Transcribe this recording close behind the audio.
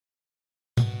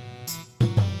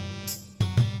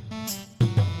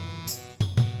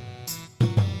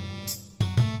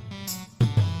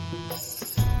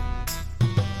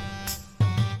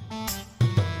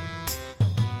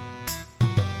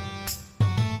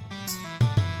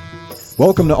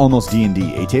Welcome to Almost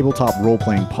D&D, a tabletop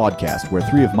role-playing podcast where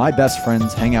three of my best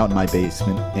friends hang out in my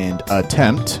basement and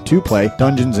attempt to play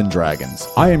Dungeons & Dragons.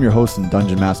 I am your host and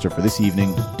Dungeon Master for this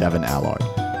evening, Devin Allard.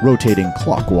 Rotating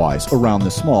clockwise around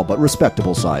the small but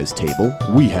respectable-sized table,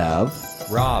 we have...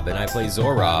 Rob, and I play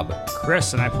Zorob.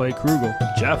 Chris, and I play Krugel.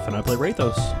 Jeff, and I play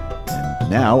Rathos. And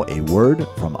now, a word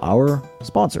from our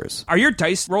sponsors. Are your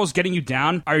dice rolls getting you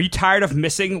down? Are you tired of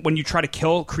missing when you try to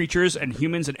kill creatures and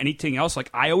humans and anything else like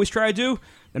I always try to do?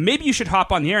 Then maybe you should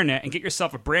hop on the internet and get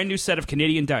yourself a brand new set of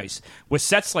Canadian dice. With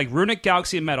sets like Runic,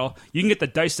 Galaxy, and Metal, you can get the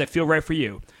dice that feel right for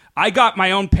you. I got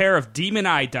my own pair of Demon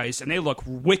Eye dice, and they look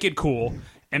wicked cool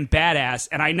and badass,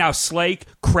 and I now slay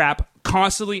crap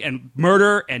constantly and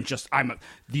murder, and just I'm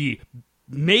the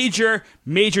major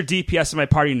DPS in my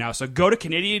party now. So go to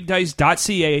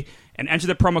CanadianDice.ca and enter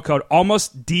the promo code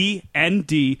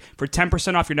ALMOSTDND for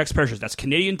 10% off your next purchase. That's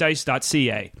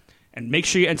CanadianDice.ca. And make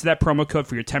sure you enter that promo code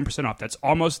for your 10% off. That's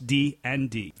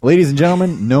ALMOSTDND. Ladies and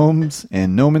gentlemen, gnomes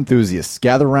and gnome enthusiasts,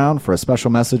 gather around for a special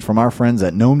message from our friends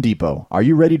at Gnome Depot. Are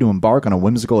you ready to embark on a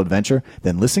whimsical adventure?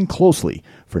 Then listen closely,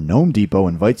 for Gnome Depot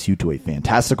invites you to a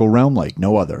fantastical realm like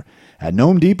no other. At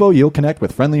Gnome Depot, you'll connect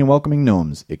with friendly and welcoming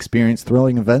gnomes, experience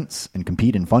thrilling events, and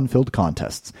compete in fun-filled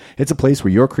contests. It's a place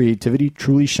where your creativity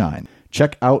truly shines.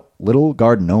 Check out Little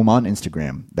Garden Gnome on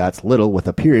Instagram. That's little with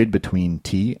a period between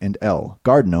T and L.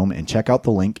 Garden Gnome, and check out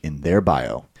the link in their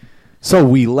bio. So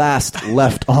we last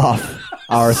left off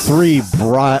our three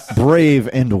brave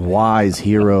and wise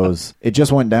heroes. It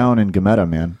just went down in Gameta,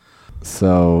 man.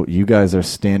 So you guys are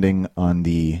standing on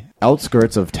the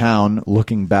outskirts of town,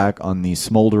 looking back on the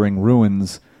smoldering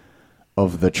ruins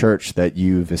of the church that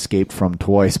you've escaped from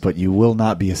twice, but you will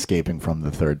not be escaping from the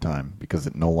third time because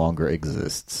it no longer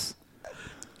exists.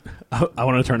 I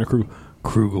want to turn to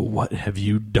Krugel. What have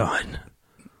you done?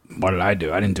 What did I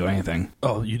do? I didn't do anything.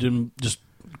 Oh, you didn't just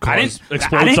I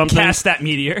didn't cast that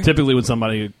meteor. Typically, when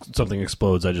something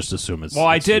explodes, I just assume it's. Well,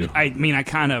 I did. You. I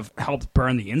kind of helped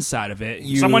burn the inside of it.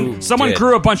 You Someone did.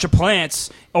 grew a bunch of plants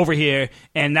over here,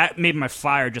 and that made my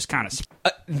fire just kind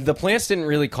of. The plants didn't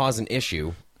really cause an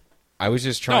issue. I was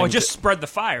just trying. No, it just spread the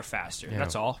fire faster. Yeah.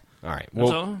 That's all. All right.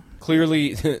 Well, all?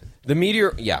 clearly, the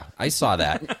meteor... Yeah, I saw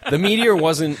that. The meteor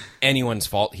wasn't anyone's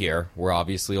fault here. We're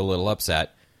obviously a little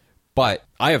upset. But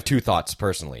I have two thoughts,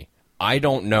 personally. I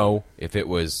don't know if it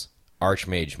was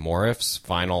Archmage Morif's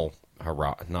final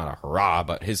hurrah... Not a hurrah,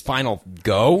 but his final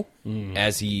go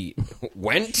as he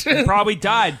went. He probably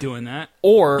died doing that.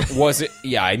 Or was it...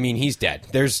 Yeah, I mean, he's dead.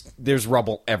 There's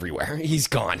rubble everywhere. He's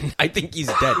gone. I think he's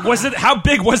dead. How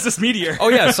big was this meteor? Oh,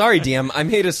 yeah, sorry, DM. I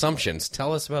made assumptions.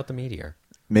 Tell us about the meteor.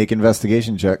 Make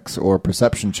investigation checks or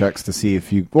perception checks to see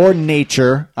if you... Or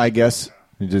nature, I guess.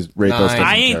 You just rate those.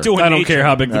 I ain't doing I don't nature. care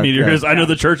how big the meteor Okay. is. I know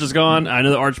the church is gone. I know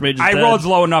the Archmage is I dead. rolled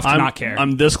low enough to not care.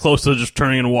 I'm this close to just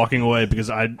turning and walking away because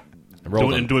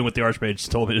rolled doing what the Archmage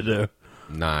told me to do.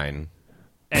 9.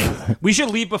 Hey, we should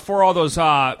leave before all those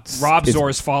Rob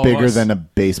Zors follow bigger us. than a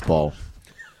baseball.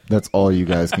 That's all you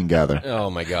guys can gather. Oh,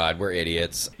 my God. We're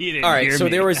idiots. He didn't All right, hear so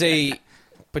me. there was a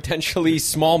potentially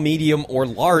small, medium, or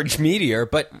large meteor,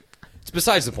 but it's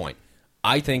besides the point.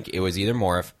 I think it was either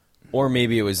Morph or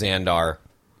maybe it was Xandar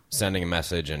sending a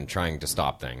message and trying to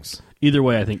stop things. Either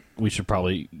way, I think we should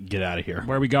probably get out of here.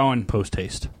 Where are we going? Post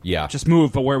haste. Yeah. Just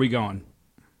move, but where are we going?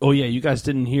 Oh yeah, you guys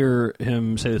didn't hear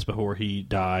him say this before. He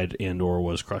died and or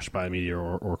was crushed by a meteor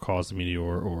or caused a meteor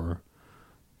or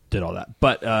did all that.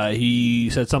 But he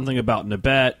said something about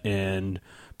Nabet and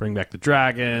bring back the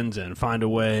dragons and find a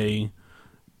way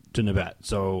to Nabet.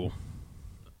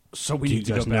 So we do need you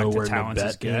to guys go back know to where Talon's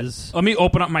Nabet is? Let me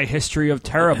open up my History of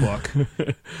Terra book.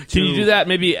 Can you do that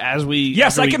maybe as we...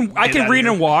 Yes, after I we can. get I can out of read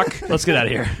here? and walk. Let's get out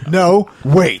of here. No,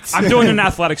 wait. I'm doing an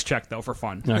athletics check though for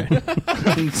fun. All right. What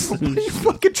are you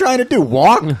fucking trying to do?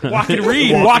 Walk? Walk and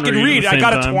read. Walk Walk and and read read. at the I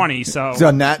got same a time. 20. So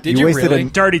So Nat, Did you wasted really? a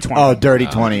dirty 20. Oh, dirty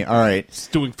 20. All right. It's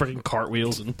doing freaking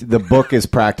cartwheels and... The book is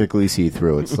practically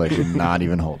see-through. It's like you're not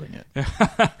even holding it.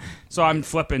 So I'm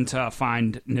flipping to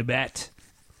find Nabet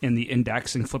in the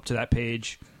index and flip to that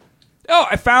page. Oh,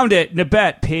 I found it.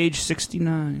 Nabet, page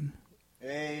 69.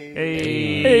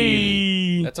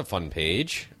 Hey. That's a fun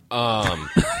page.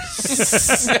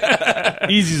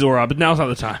 Easy, Zora, but now's not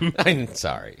the time. I'm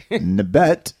sorry.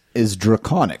 Nabet is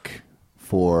draconic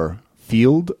for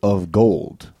Field of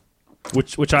Gold.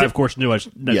 Which I, of course, knew. I just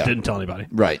Yeah. didn't tell anybody.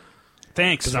 Right.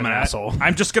 Thanks. 'Cause for I'm an that. asshole.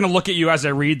 I'm just going to look at you as I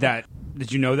read that.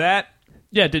 Did you know that?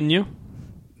 Yeah, didn't you?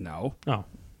 No. Oh.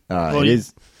 It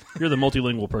is... You're the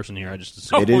multilingual person here. I just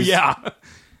assumed. It Oh, is- yeah.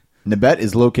 Nabet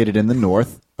is located in the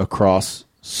north across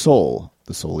Sol,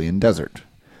 the Solian Desert.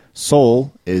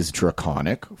 Sol is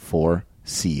draconic for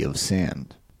Sea of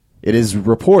Sand. It is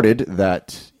reported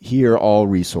that here all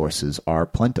resources are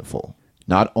plentiful,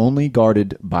 not only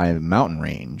guarded by a mountain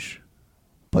range,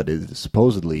 but it is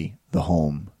supposedly the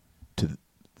home to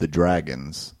the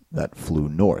dragons that flew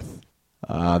north.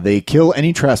 They kill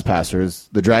any trespassers.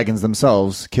 The dragons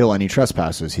themselves kill any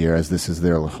trespassers here, as this is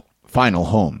their final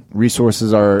home.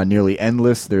 Resources are nearly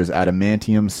endless. There's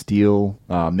adamantium, steel,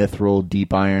 mithril,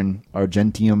 deep iron,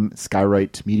 argentium,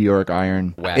 skyrite, meteoric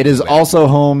iron. It is also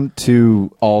home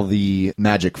to all the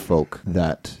magic folk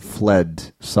that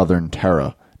fled southern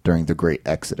Terra during the Great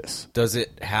Exodus. Does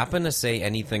it happen to say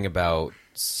anything about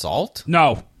salt?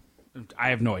 No. I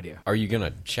have no idea. Are you going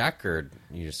to check, or are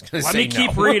you just going to Let say me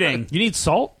keep no? reading. You need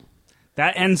salt?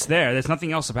 That ends there. There's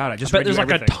nothing else about it. I just I bet read there's you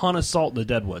like everything. a ton of salt in the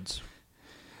Deadwoods.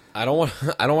 I don't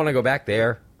want to go back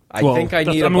there. I Well, think I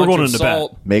that's- need a we're going bunch of into bed.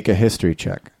 salt. Make a history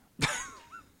check.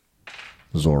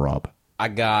 Zorob. I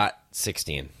got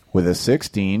 16. With a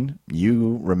 16,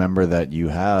 you remember that you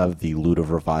have the Loot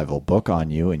of Revival book on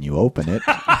you, and you open it.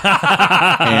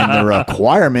 And the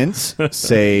requirements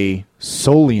say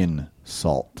Solian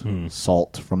salt.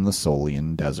 Salt from the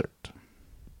Solian desert.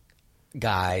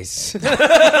 Guys.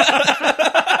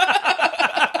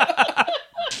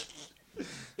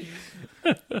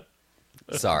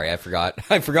 Sorry, I forgot.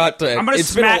 I forgot to. I'm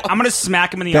gonna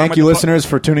smack him in the arm. Thank with you, the book. listeners,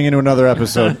 for tuning into another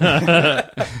episode.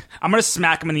 I'm gonna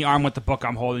smack him in the arm with the book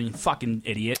I'm holding. You fucking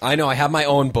idiot. I know. I have my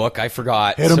own book. I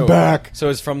forgot. Hit him back. So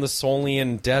it's from the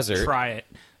Solian Desert, Try it.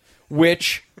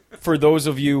 which, for those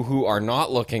of you who are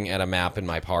not looking at a map in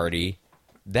my party,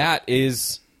 that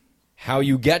is how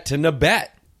you get to Nabet.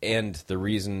 And the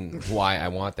reason why I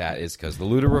want that is because the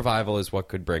Luda Revival is what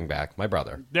could bring back my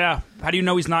brother. Yeah. How do you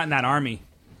know he's not in that army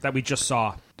that we just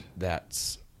saw?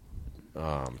 That's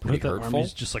What pretty if that hurtful.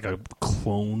 army's just like a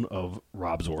clone of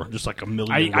Robzor, just like a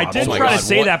million. I did Oh my try God, to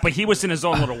say what? that, but he was in his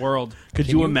own little world. Could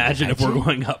you imagine if we're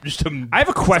going up just I have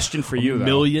a question for you, though.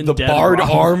 million The dead Bard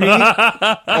Rob- Army?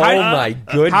 Oh my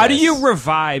goodness. How do you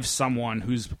revive someone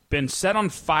who's been set on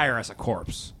fire as a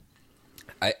corpse?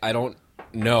 I don't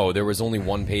know. There was only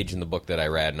one page in the book that I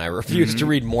read, and I refused to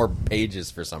read more pages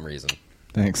for some reason.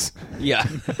 Thanks. Yeah.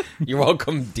 You're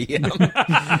welcome, DM.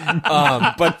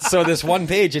 But so this one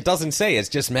page, it doesn't say. It's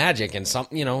just magic, and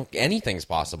anything's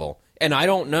possible. And I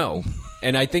don't know.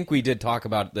 And I think we did talk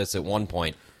about this at one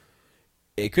point.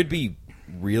 It could be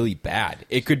really bad.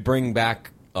 It could bring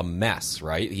back a mess,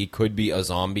 right? He could be a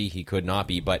zombie. He could not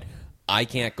be. But I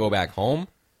can't go back home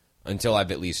until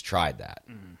I've at least tried that.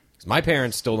 'Cause my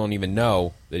parents still don't even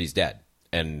know that he's dead.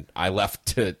 And I left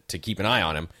to keep an eye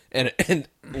on him. And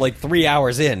like 3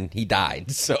 hours in, he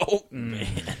died. So,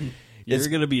 You're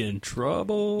gonna be in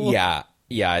trouble. yeah,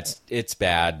 it's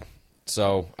bad.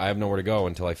 So I have nowhere to go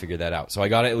until I figure that out. So I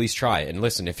got to at least try. And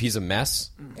listen, if he's a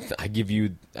mess, I give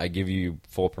you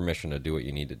full permission to do what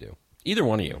you need to do. Either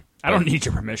one of you. I don't need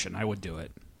your permission. I would do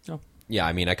it. Yeah,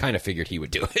 I mean, I kind of figured he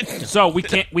would do it. So we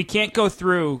can't go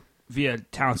through via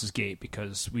Talence's Gate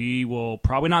because we will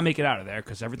probably not make it out of there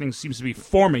because everything seems to be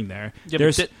forming there. Yeah,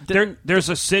 there's a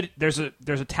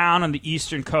town on the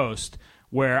eastern coast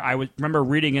where I would remember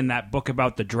reading in that book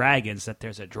about the dragons that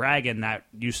there's a dragon that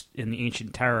used in the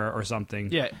ancient Terror or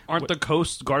something. Yeah, aren't the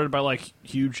coasts guarded by like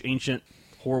huge, ancient,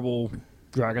 horrible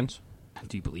dragons?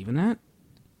 Do you believe in that?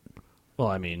 Well,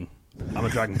 I mean, I'm a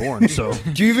dragonborn, so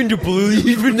Do you even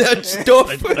believe in that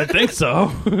stuff? I think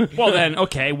so. Well then,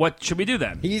 okay. What should we do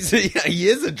then? He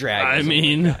is a dragon. I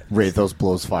mean, Wraithos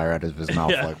blows fire out of his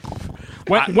mouth. Yeah.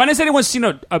 Like, When has anyone seen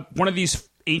one of these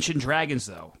ancient dragons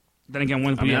though? Then again,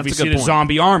 when mean, have that's we a good seen a point.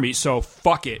 zombie army? So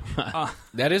fuck it.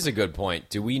 That is a good point.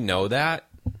 Do we know that?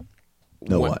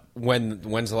 know what?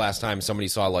 When's the last time somebody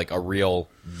saw like a real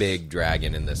big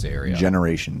dragon in this area?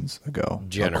 Generations ago.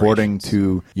 Generations. According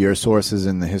to your sources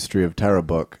in the History of Terra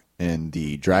book and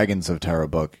the Dragons of Terra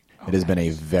book, it has been a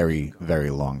very, very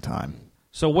long time.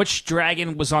 So which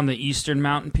dragon was on the eastern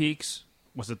mountain peaks?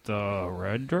 Was it the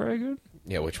red dragon?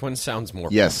 Yeah, which one sounds more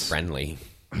Yes. friendly?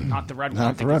 Not the red one. Not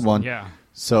I the think red it's- one. Yeah.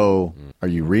 So, are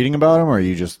you reading about him, or are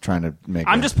you just trying to make?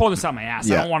 I'm just pulling this out my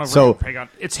ass. I Yeah. don't want to So, pick on.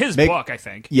 It's his make- book, I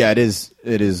think. Yeah, it is.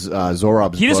 It is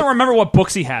Zorob's. He doesn't book, remember what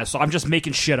books he has, so I'm just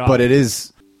making shit up. but it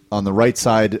is on the right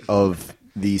side of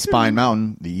the Spine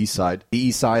Mountain, the east side. The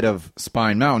east side of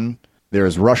Spine Mountain, there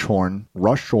is Rushhorn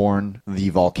the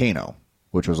volcano,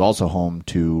 which was also home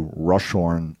to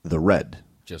Rushhorn the Red.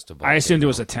 Just a I assumed it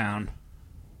was a town.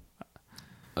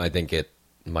 I think it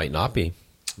might not be.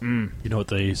 you know what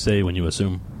they say when you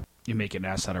assume. You make an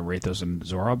ass out of Wraithos and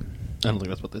Zorob. I don't think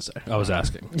that's what they say. I was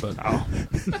asking, but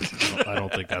I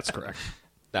don't think that's correct.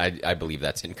 I believe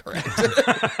that's incorrect.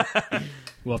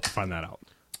 We'll have to find that out.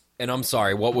 And I'm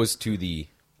sorry, what was to the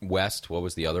west? What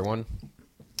was the other one?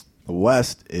 The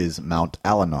west is Mount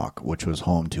Alanok, which was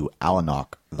home to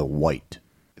Alanok the White.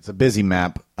 It's a busy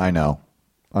map, I know.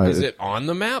 Is it on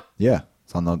the map? Yeah,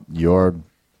 it's on your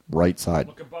right side.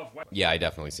 Look above. Yeah, I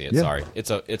definitely see it. Yeah. Sorry. It's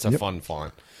a fun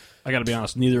font. I got to be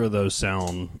honest, neither of those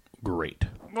sound great.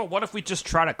 Well, what if we just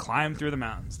try to climb through the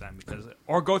mountains then?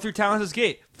 Or go through Talen's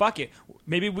Gate. Fuck it.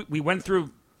 Maybe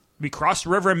we crossed the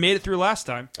river and made it through last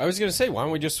time. I was going to say, why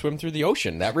don't we just swim through the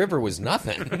ocean? That river was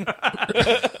nothing.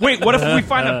 Wait, what if we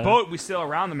find a boat, we sail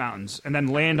around the mountains, and then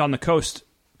land on the coast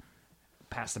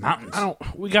past the mountains?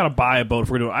 We got to buy a boat if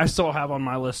we're doing it. I still have on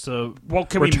my list to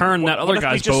Can we return that what other if we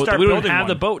guy's just boat. start We don't building have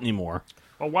the one? boat anymore.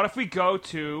 Well, what if we go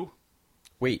to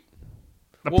Wait.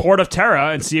 the port of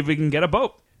Terra and see if we can get a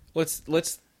boat? Let's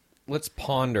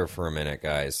ponder for a minute,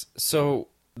 guys. So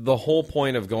the whole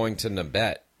point of going to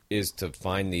Nabet is to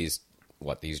find these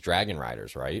dragon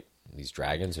riders, right? These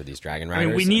dragons or these dragon riders. I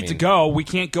mean, we need to go. We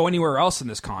can't go anywhere else in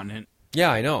this continent.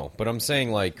 Yeah, I know, but I'm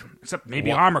saying Except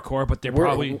maybe Armor Corps, but they're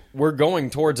probably... we're going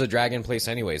towards a dragon place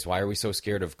anyways. Why are we so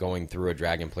scared of going through a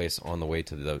dragon place on the way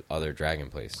to the other dragon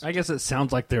place? I guess it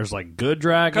sounds like there's like good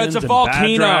dragons It's a and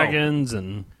volcano. bad dragons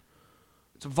and...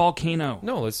 It's a volcano.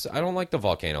 No, I don't like the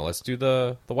volcano. Let's do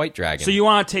the white dragon. So you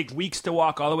want to take weeks to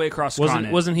walk all the way across the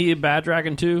continent? Wasn't he a bad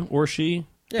dragon too, or she?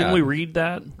 Yeah. Didn't we read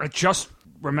that? I just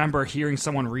remember hearing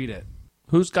someone read it.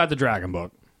 Who's got the dragon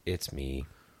book? It's me.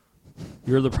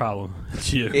 You're the problem.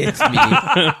 It's you. It's me.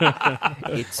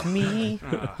 It's me.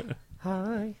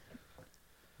 Hi.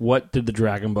 What did the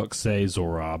dragon book say,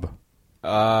 Zorob?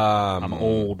 I'm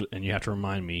old, and you have to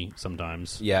remind me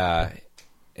sometimes. Yeah,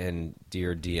 and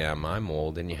dear DM, I'm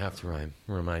old, and you have to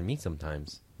remind me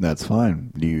sometimes. That's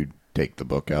fine. Do you take the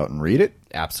book out and read it?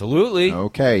 Absolutely.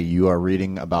 Okay, you are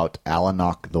reading about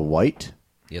Alanok the White.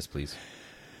 Yes, please.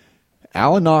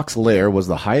 Alanok's lair was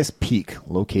the highest peak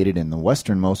located in the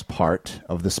westernmost part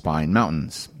of the Spine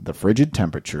Mountains. The frigid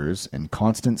temperatures and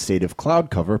constant state of cloud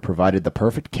cover provided the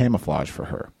perfect camouflage for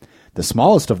her. The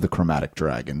smallest of the chromatic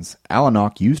dragons,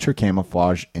 Alanok used her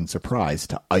camouflage in surprise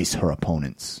to ice her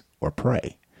opponents, or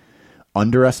prey.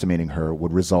 Underestimating her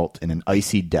would result in an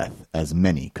icy death, as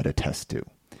many could attest to.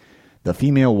 The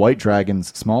female white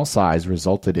dragon's small size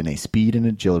resulted in a speed and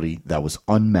agility that was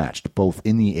unmatched both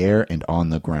in the air and on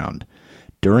the ground.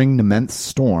 During Nementh's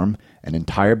storm, an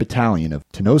entire battalion of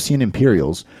Tenosian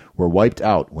Imperials were wiped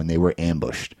out when they were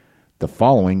ambushed. The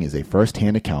following is a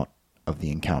first-hand account of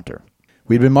the encounter.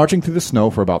 We had been marching through the snow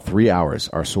for about 3 hours.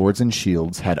 Our swords and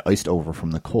shields had iced over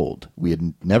from the cold. We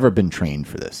had never been trained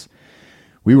for this.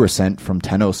 We were sent from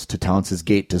Tenos to Talence's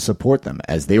Gate to support them,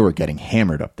 as they were getting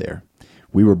hammered up there.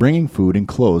 We were bringing food and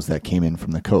clothes that came in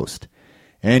from the coast.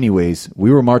 Anyways,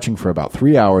 we were marching for about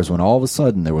 3 hours when all of a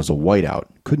sudden there was a whiteout.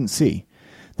 Couldn't see.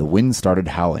 The wind started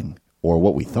howling, or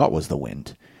what we thought was the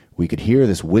wind. We could hear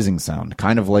this whizzing sound,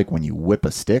 kind of like when you whip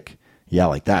a stick. Yeah,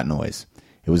 like that noise.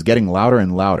 It was getting louder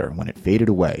and louder when it faded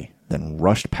away, then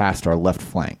rushed past our left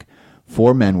flank.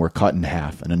 4 men were cut in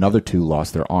half, and another 2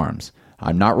 lost their arms.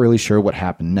 I'm not really sure what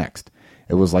happened next.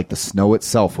 It was like the snow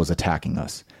itself was attacking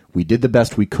us. We did the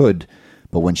best we could,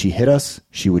 but when she hit us,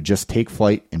 she would just take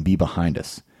flight and be behind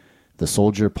us. The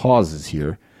soldier pauses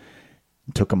here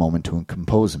and took a moment to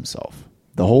compose himself.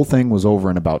 The whole thing was over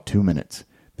in about 2 minutes.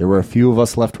 There were a few of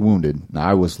us left wounded, and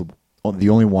I was the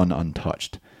only one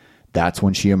untouched. That's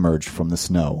when she emerged from the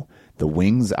snow, the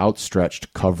wings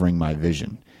outstretched covering my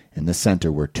vision. In the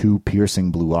center were 2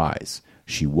 piercing blue eyes.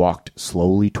 She walked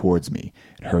slowly towards me,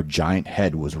 and her giant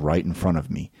head was right in front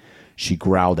of me. She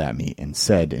growled at me and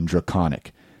said in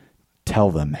Draconic,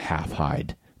 "Tell them,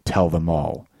 Half-Hide. Tell them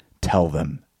all. Tell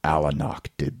them Alanok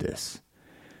did this."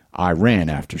 I ran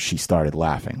after she started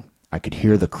laughing. I could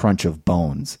hear the crunch of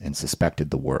bones and suspected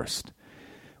the worst.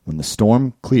 When the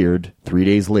storm cleared 3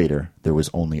 days later, there was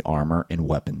only armor and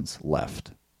weapons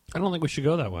left. I don't think we should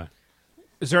go that way.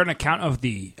 Is there an account of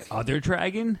the other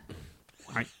dragon?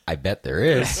 I bet there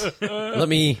is. Let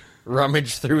me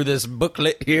rummage through this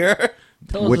booklet here.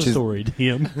 Tell us a story,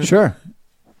 DM. Sure.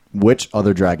 Which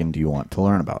other dragon do you want to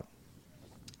learn about?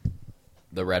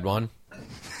 The red one.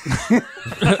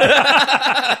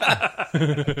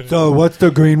 So, what's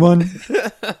the green one?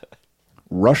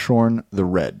 Rushhorn the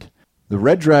Red. The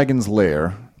red dragon's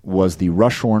lair was the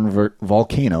Rushhorn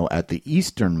volcano at the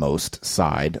easternmost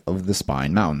side of the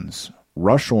Spine Mountains.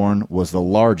 Rushhorn was the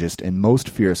largest and most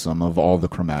fearsome of all the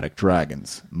chromatic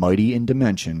dragons. Mighty in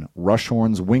dimension,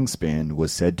 Rushhorn's wingspan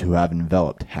was said to have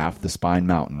enveloped half the Spine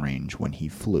Mountain range when he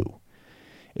flew.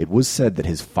 It was said that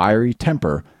his fiery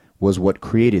temper was what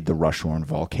created the Rushhorn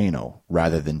volcano,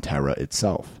 rather than Terra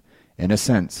itself. In a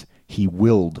sense, he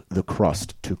willed the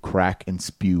crust to crack and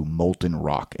spew molten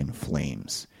rock and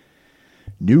flames.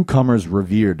 Newcomers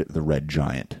revered the red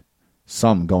giant,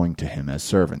 some going to him as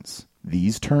servants.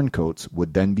 These turncoats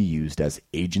would then be used as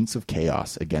agents of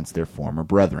chaos against their former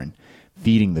brethren,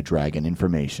 feeding the dragon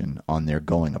information on their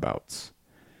going-abouts.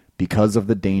 Because of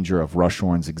the danger of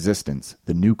Rushhorn's existence,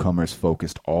 the newcomers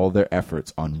focused all their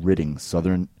efforts on ridding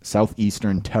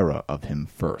southeastern Terra of him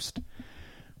first.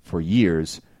 For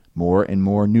years, more and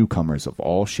more newcomers of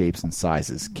all shapes and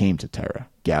sizes came to Terra.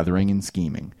 Gathering and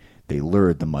scheming, they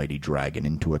lured the mighty dragon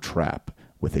into a trap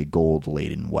with a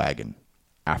gold-laden wagon.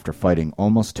 After fighting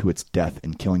almost to its death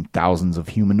and killing thousands of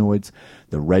humanoids,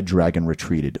 the red dragon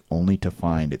retreated, only to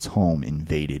find its home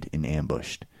invaded and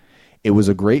ambushed. It was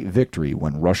a great victory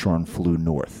when Rushhorn flew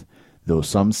north, though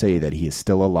some say that he is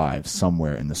still alive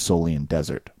somewhere in the Solian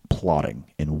desert,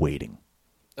 plotting and waiting.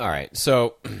 All right,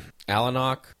 so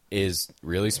Alanok is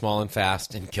really small and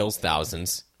fast and kills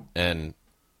thousands. And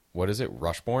what is it,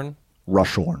 Rushborn?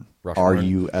 Rushhorn.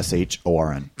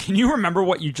 Rushhorn. Can you remember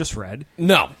what you just read?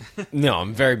 No,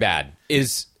 I'm very bad.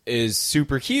 Is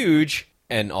super huge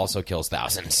and also kills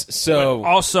thousands. So But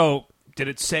also, did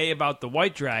it say about the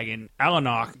white dragon,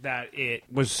 Alanok, that it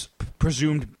was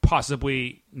presumed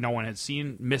possibly no one had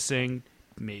seen, missing,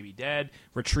 maybe dead,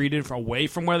 retreated away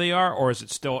from where they are, or is it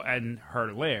still in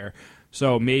her lair?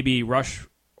 So maybe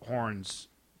Rushhorn's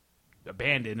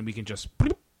abandoned and we can just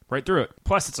right through it.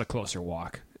 Plus, it's a closer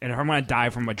walk. And if I'm going to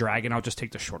die from a dragon, I'll just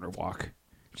take the shorter walk.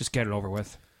 Just get it over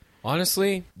with.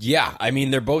 honestly, yeah. I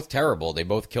mean, they're both terrible. They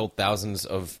both killed thousands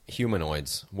of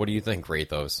humanoids. What do you think,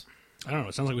 Rathos? I don't know.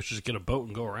 It sounds like we should just get a boat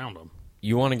and go around them.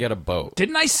 You want to get a boat?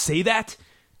 Didn't I say that?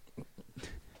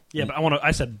 Yeah, but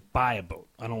I said buy a boat.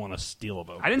 I don't want to steal a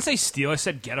boat. I didn't say steal. I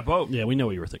said get a boat. Yeah, we know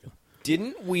what you were thinking.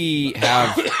 Didn't we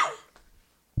have...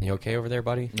 You okay over there,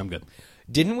 buddy? I'm good.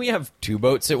 Didn't we have two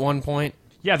boats at one point?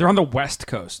 Yeah, they're on the west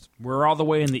coast. We're all the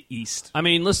way in the east. I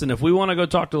mean, listen, if we want to go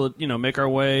talk to, make our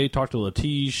way, talk to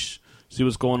Latish, see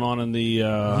what's going on in the...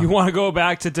 You want to go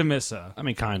back to Demissa? I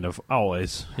mean, kind of.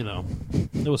 Always.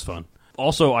 It was fun.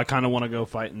 Also, I kind of want to go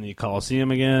fight in the Coliseum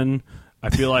again. I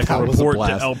feel like a That was a report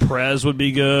to blast. El Prez would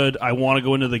be good. I want to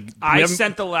go into the... I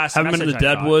sent the last haven't been to message, the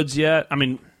I thought. Deadwoods yet. I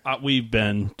mean, we've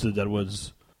been to the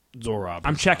Deadwoods, Zorob.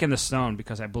 I'm checking the stone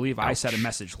because I believe I sent a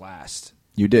message last.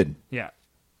 You did. Yeah.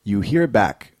 You hear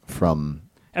back from...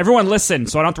 Everyone listen,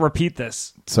 so I don't have to repeat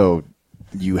this. So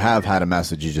you have had a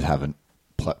message, you just haven't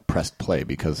pressed play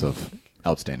because of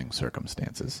outstanding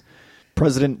circumstances.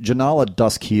 President Janala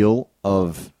Duskheel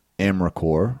of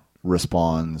Amracor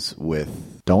responds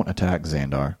with, "Don't attack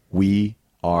Xandar. We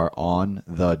are on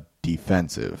the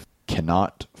defensive.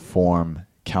 Cannot form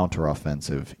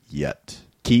counteroffensive yet.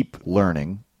 Keep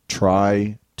learning.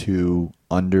 Try to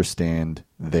understand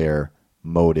their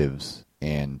motives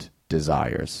and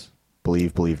desires.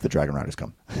 Believe the Dragon Riders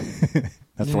come."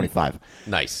 That's 25.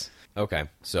 Nice. Okay,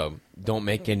 so don't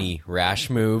make any rash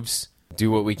moves. Do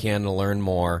what we can to learn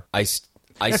more. I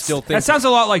still think... That sounds a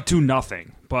lot like do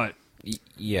nothing, but...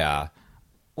 Yeah.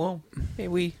 Well,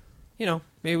 maybe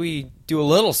we do a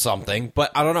little something,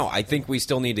 but I don't know. I think we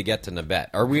still need to get to Nabet.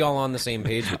 Are we all on the same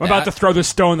page with I'm about to throw this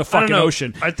stone in the I don't fucking know.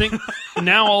 ocean. I think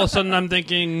now all of a sudden I'm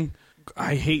thinking,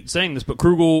 I hate saying this, but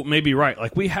Krugel may be right.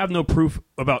 Like, we have no proof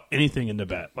about anything in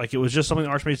Nabet. Like, it was just something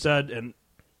the Archmage said, and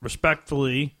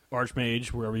respectfully, Archmage,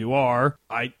 wherever you are,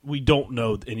 we don't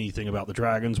know anything about the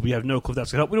dragons. We have no clue if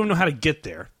that's going to help. We don't know how to get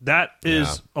there. That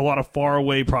is a lot of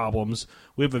faraway problems.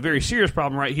 We have a very serious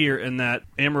problem right here in that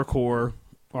Amracor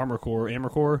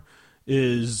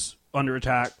is under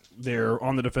attack. They're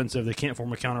on the defensive. They can't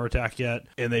form a counterattack yet,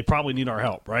 and they probably need our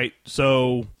help, right?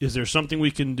 So is there something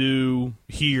we can do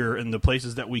here in the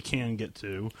places that we can get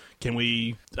to? Can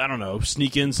we, I don't know,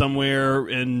 sneak in somewhere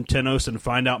in Tenos and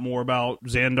find out more about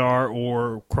Xandar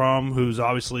or Crum, who's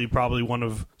obviously probably one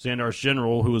of Xandar's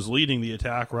general who is leading the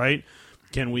attack, right?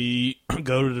 Can we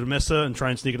go to Demissa and try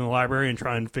and sneak into the library and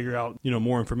try and figure out,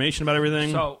 more information about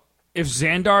everything? So, if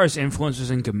Xandar's influence is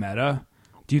in Gameta,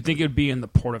 do you think it would be in the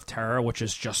Port of Terra, which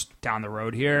is just down the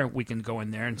road here? We can go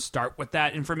in there and start with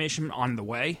that information on the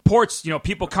way. Ports,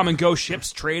 people come and go,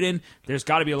 ships trading. There's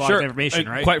got to be a lot of information,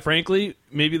 right? Quite frankly,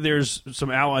 maybe there's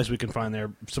some allies we can find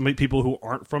there. Some people who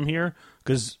aren't from here,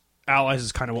 because allies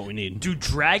is kind of what we need. Do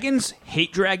dragons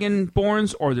hate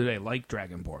dragonborns, or do they like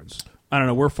dragonborns? I don't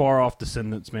know. We're far off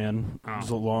descendants, man. It's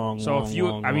a long, So long, if you-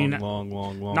 long, I mean, long, Not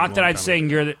that long I'm time saying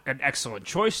you're an excellent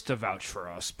choice to vouch for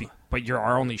us, but you're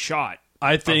our only shot.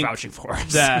 I think vouching for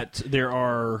us. that there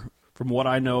are, from what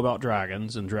I know about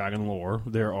dragons and dragon lore,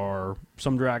 there are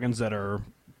some dragons that are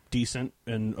decent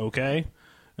and okay,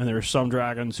 and there are some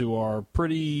dragons who are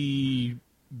pretty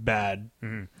bad.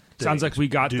 Sounds like we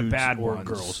got the dudes bad or ones.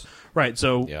 girls. Right,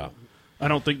 so Yeah. I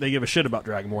don't think they give a shit about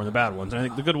Dragonborn than the bad ones. I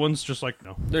think the good ones just like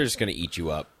no. They're just going to eat you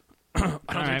up.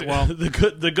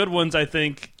 The good ones, I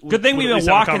think. Good thing we've would at been least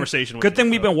have a walking. conversation with Good you, thing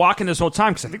we've so. been walking this whole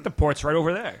time because I think the port's right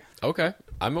over there. Okay.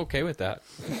 I'm okay with that.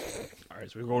 All right,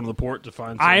 so we're going to the port to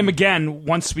find. I am again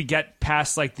once we get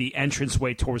past like the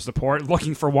entranceway towards the port,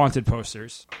 looking for wanted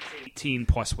posters. 18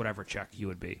 plus whatever check you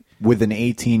would be. With an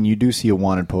 18, you do see a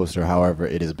wanted poster. However,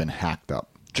 it has been hacked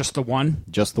up. Just the one.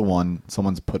 Just the one.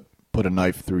 Someone's put a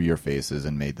knife through your faces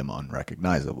and made them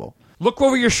unrecognizable. Look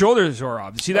over your shoulders,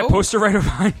 Zorob. See that Oh. poster right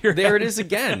behind your There head? it is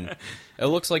again. It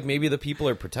looks like maybe the people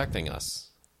are protecting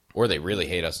us. Or they really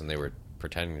hate us and they were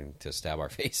pretending to stab our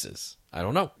faces. I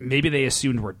don't know. Maybe they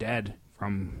assumed we're dead.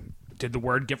 Did the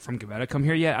word get from Gavetta come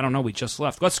here yet? I don't know. We just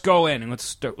left. Let's go in and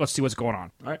let's see what's going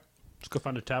on. All right, let's go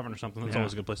find a tavern or something. That's Yeah.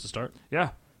 always a good place to start. Yeah.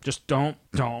 Just don't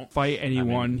fight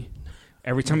anyone.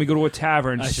 Every time we go to a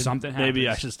tavern, something happens. Maybe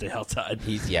I should stay outside.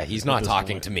 He's not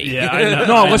talking to me. Yeah, I know.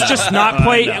 No, let's just not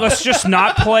play. Let's just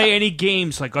not play any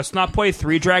games. Like, let's not play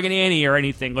Three Dragon Annie or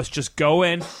anything. Let's just go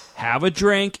in, have a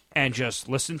drink, and just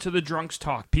listen to the drunks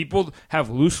talk. People have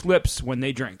loose lips when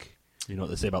they drink. You know what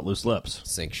they say about loose lips?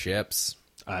 Sink ships.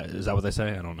 Is that what they say?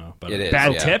 I don't know. But It is.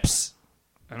 Bad yeah. tips.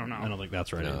 I don't know. I don't think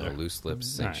that's right No, either. loose lips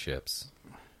sink Right. ships.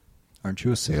 Aren't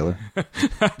you a sailor?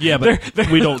 Yeah, but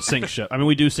we don't sink ships. I mean,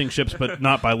 we do sink ships, but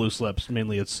not by loose lips.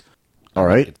 Mainly, it's. All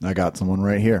right. I got someone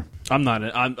right here. I'm not.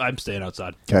 I'm staying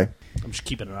outside. Okay. I'm just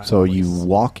keeping an eye. So on the you place.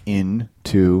 walk in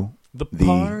to the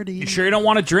party. You sure you don't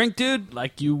want to drink, dude?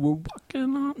 Like you were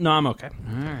walking on. No, I'm okay.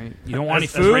 All right. You don't want any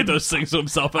As food? Rathos sings to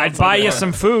himself. I'd outside buy the you bar.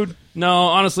 some food. No,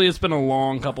 honestly, it's been a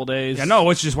long couple days. Yeah, no,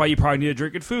 which is why you probably need a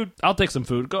drink and food. I'll take some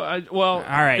food. Go. All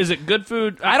right. Is it good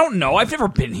food? I don't know. I've never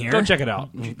been here. Go check it out.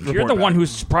 You're Report the back. one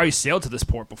who's probably sailed to this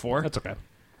port before. That's okay.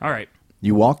 All right.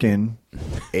 You walk in,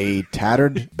 a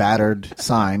tattered, battered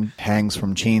sign hangs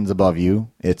from chains above you.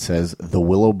 It says the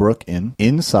Willowbrook Inn.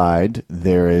 Inside,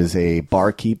 there is a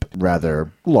barkeep,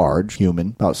 rather large, human,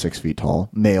 about 6 feet tall,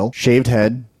 male, shaved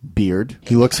head, beard.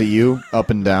 He looks at you up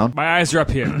and down. My eyes are up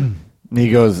here. And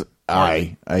he goes,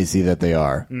 I see that they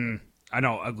are. I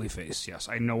know, ugly face. Yes,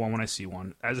 I know one when I see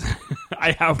one. As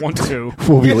I have one too.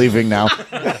 We'll be leaving now.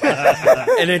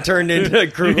 And it turned into a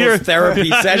Krugel's therapy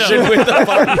session with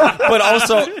the but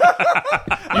also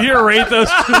You hear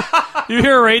Rathos. You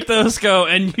hear Rathos go,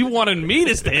 and you wanted me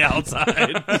to stay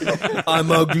outside. I'm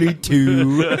ugly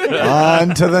too.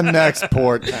 On to the next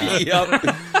port.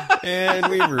 Yep. And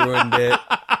we ruined it.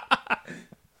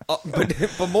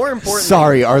 But more importantly,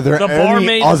 Sorry, are there The any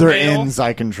barmaid's other male? inns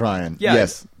I can try and? yeah,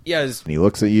 Yes. yes. And he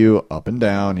looks at you up and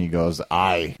down. He goes,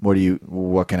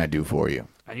 what can I do for you?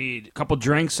 I need a couple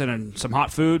drinks and some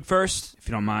hot food first, if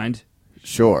you don't mind.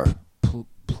 Sure.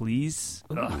 Please?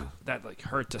 Ugh, that like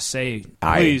hurt to say.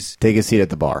 I Please. take a seat at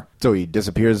the bar. So he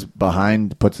disappears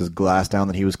behind, puts his glass down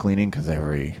that he was cleaning, because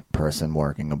every person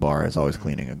working a bar is always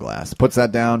cleaning a glass. Puts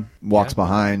that down, walks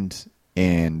behind,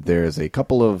 and there's a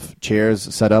couple of chairs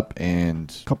set up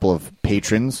and a couple of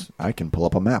patrons. I can pull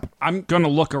up a map. I'm going to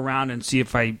look around and see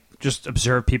if I just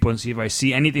observe people and see if I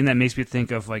see anything that makes me think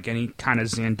of like any kind of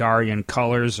Xandarian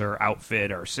colors or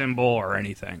outfit or symbol or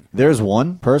anything. There's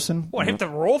one person. Oh, I have to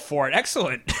roll for it.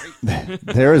 Excellent.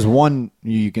 There is one,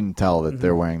 you can tell that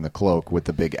they're wearing the cloak with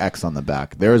the big X on the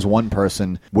back. There is one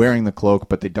person wearing the cloak,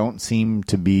 but they don't seem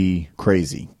to be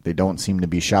crazy. They don't seem to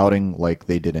be shouting like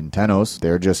they did in Tenos.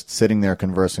 They're just sitting there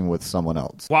conversing with someone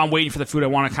else. While I'm waiting for the food, I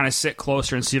want to kind of sit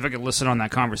closer and see if I can listen on that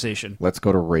conversation. Let's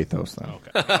go to Rathos then.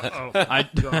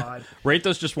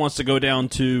 Rathos just wants to go down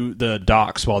to the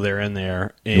docks while they're in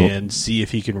there and see if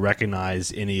he can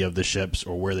recognize any of the ships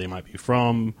or where they might be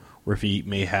from, or if he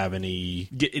may have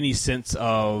get any sense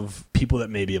of people that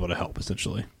may be able to help,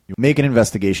 essentially. You make an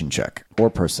investigation check or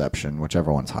perception,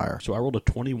 whichever one's higher. So I rolled a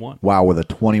 21. Wow, with a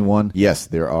 21. Yes,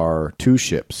 there are two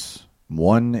ships.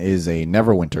 One is a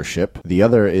Neverwinter ship. The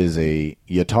other is a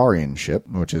Yatarian ship,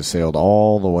 which has sailed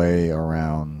all the way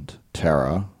around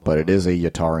Terra, but it is a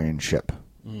Yatarian ship.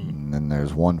 And then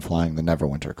there's one flying the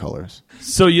Neverwinter colors.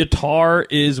 So Yatar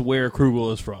is where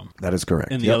Krugel is from, That is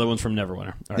correct. and the other one's from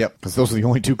Neverwinter. All right. Yep, because those are the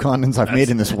only two continents I've made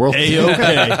in this world.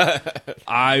 A-okay.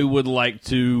 I would like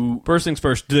to... First things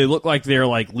first, do they look like they're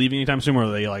like leaving anytime soon, or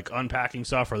are they like unpacking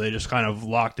stuff, or are they just kind of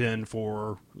locked in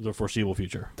for the foreseeable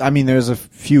future? I mean, there's a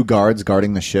few guards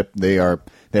guarding the ship. They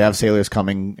have sailors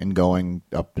coming and going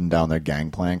up and down their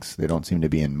gangplanks. They don't seem to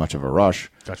be in much of a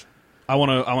rush. Gotcha. I want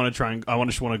to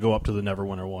just want to go up to the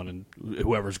Neverwinter one, and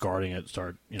whoever's guarding it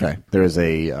start. Okay. There is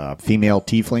a female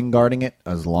tiefling guarding it,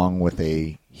 along with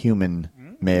a human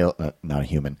male, not a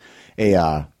human,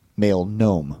 a male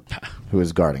gnome who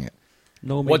is guarding it.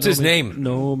 What's his name?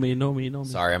 No me.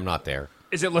 Sorry, I'm not there.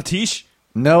 Is it Latish?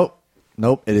 No,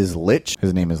 Nope, it is Lich.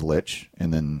 His name is Lich,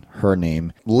 and then her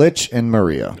name, Lich and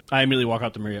Maria. I immediately walk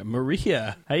up to Maria.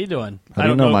 Maria, how you doing? How do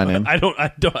you know my name? I don't.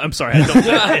 I'm sorry. I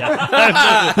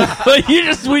don't.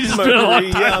 We just spent a long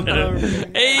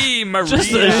time. Hey,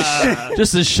 Maria.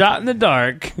 Just a shot in the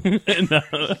dark.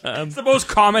 It's the most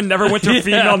common Neverwinter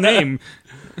female name.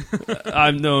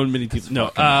 I've known many people. No,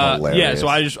 yeah. So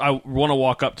I want to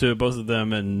walk up to both of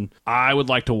them, and I would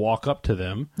like to walk up to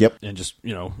them. Yep. And just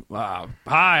hi.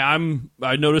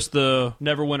 I noticed the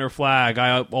Neverwinter flag.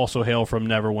 I also hail from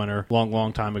Neverwinter.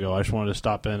 Long time ago. I just wanted to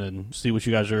stop in and see what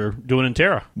you guys are doing in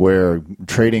Terra. We're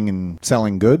trading and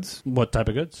selling goods. What type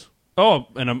of goods? Oh,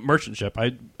 and a merchant ship.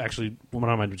 I actually, one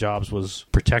of my jobs was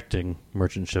protecting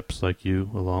merchant ships like you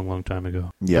a long time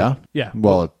ago. Yeah? Yeah.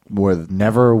 Well, we're the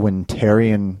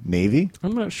Neverwintarian Navy?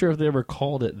 I'm not sure if they ever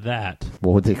called it that.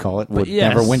 What would they call it?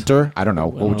 yes. Neverwinter? I don't know.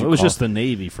 What would you It was call just the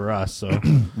Navy for us, so.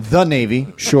 The Navy.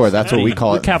 Sure, that's what we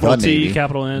call it. Capital the T, Navy.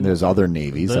 capital N. And there's other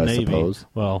navies, The I Navy. suppose.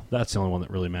 Well, that's the only one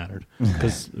that really mattered,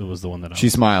 because it was the one that I She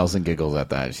smiles and giggles at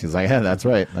that. She's like, yeah, that's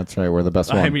right. That's right. We're the best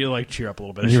one. I immediately like cheer up a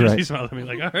little bit. You're She right. smiled at me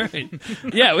like, all right.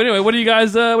 Yeah. Anyway, what are you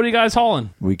guys hauling?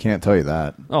 We can't tell you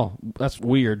that. Oh, that's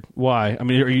weird. Why? I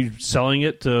mean, are you selling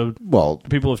it to Well,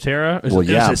 people of Terra? Is Well, it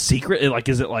yeah. a secret?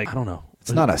 Is it like I don't know?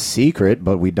 it's not a secret,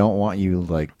 but we don't want you,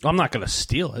 like, I'm not going to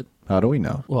steal it. how do we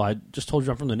know? Well, I just told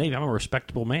you I'm from the Navy. I'm a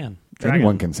respectable man.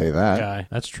 Anyone can say that. Guy.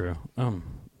 That's true.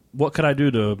 What could I do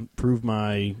to prove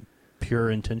my pure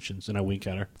intentions? And I wink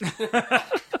at her.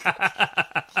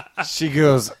 She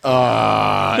goes,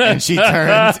 and she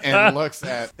turns and looks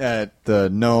at the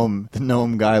gnome. The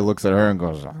gnome guy looks at her and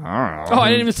goes, Oh, I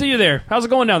didn't even see you there. How's it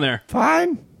going down there?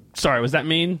 fine. Sorry, was that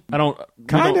mean? we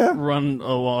Kinda. don't run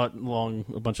a lot along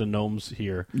a bunch of gnomes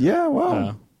here. Yeah,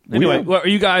 well. Anyway, are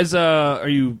you guys? Are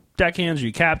you deckhands? Are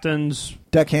you captains?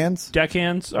 Deckhands?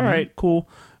 Deckhands. All right, cool.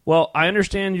 Well, I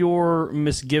understand your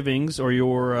misgivings or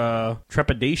your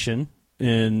trepidation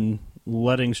in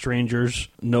letting strangers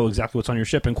know exactly what's on your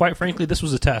ship. And quite frankly, this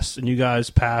was a test, and you guys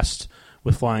passed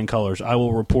with flying colors. I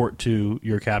will report to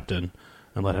your captain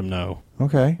and let him know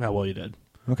Okay. how well you did.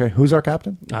 Okay. Who's our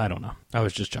captain? I don't know. I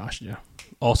was just joshing you.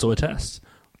 Also a test.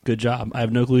 Good job. I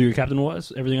have no clue who your captain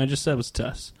was. Everything I just said was a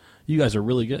test. You guys are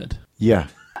really good. Yeah.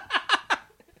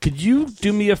 Could you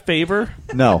do me a favor?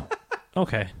 No.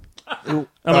 Okay. I'm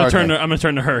gonna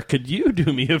turn to her. Could you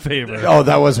do me a favor? Oh,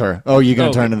 that was her. Oh, you're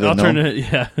going to turn to the I'll gnome?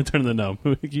 turn to the gnome.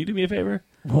 Could you do me a favor?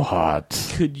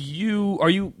 What? Are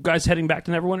you guys heading back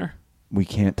to Neverwinter? We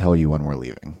can't tell you when we're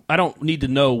leaving. I don't need to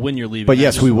know when you're leaving. But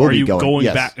yes, we will are be you going.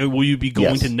 Yes. back? Will you be going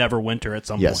Yes. to Neverwinter at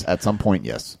some Yes, point? at some point,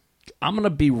 yes. I'm going to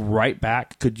be right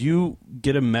back. Could you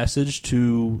get a message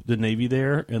to the Navy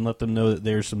there and let them know that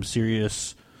there's some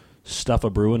serious stuff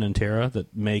a-brewing in Terra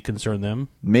that may concern them?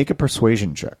 Make a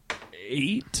persuasion check.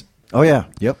 8? Oh, yeah.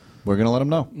 Yep. We're going to let them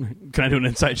know. Can I do an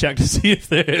insight check to see if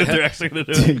they're actually going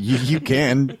to do it? you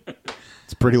can.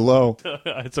 It's pretty low.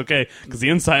 It's okay, because the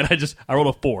inside, I rolled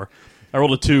a 4. I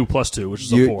rolled a 2 plus 2, which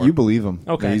is a 4. You believe him.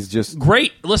 Okay. He's just...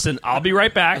 Great. Listen, I'll be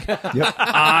right back. Yep.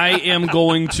 I am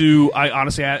going to. I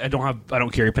honestly, I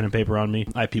don't carry pen and paper on me.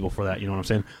 I have people for that. You know what I'm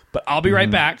saying? But I'll be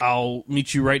right back. I'll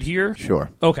meet you right here. Sure.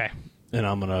 Okay. And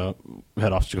I'm gonna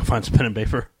head off to go find some pen and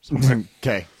paper.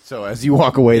 Okay. So as you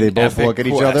walk away, they both Epic look at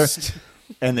each quest.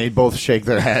 other, and they both shake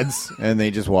their heads, and they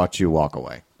just watch you walk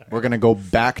away. We're going to go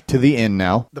back to the inn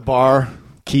now. The bar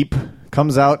keep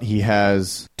comes out. He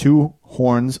has 2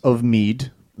 horns of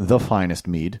mead, the finest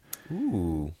mead,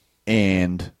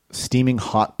 and steaming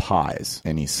hot pies.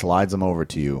 And he slides them over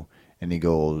to you, and he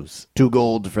goes, 2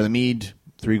 gold for the mead,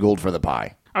 3 gold for the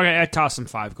pie. Okay, I tossed him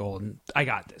 5 gold, and I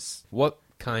got this. What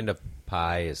kind of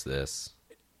pie is this?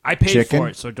 I paid Chicken? for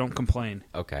it, so don't complain.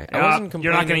 Okay. I wasn't complaining.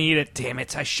 You're not going to eat it. Damn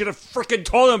it. I should have freaking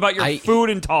told him about your food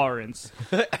intolerance.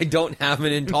 I don't have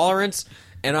an intolerance,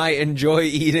 and I enjoy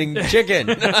eating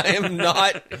chicken. I am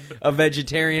not a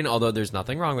vegetarian, although there's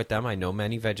nothing wrong with them. I know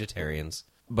many vegetarians,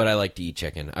 but I like to eat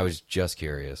chicken. I was just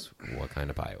curious what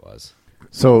kind of pie it was.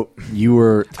 So you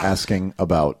were asking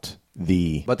about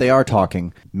but they are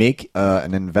talking. Make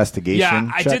an investigation Yeah,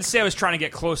 I check. did say I was trying to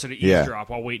get closer to Yeah. eavesdrop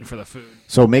while waiting for the food.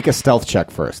 So make a stealth check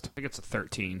first. I think it's a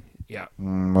 13. Yeah.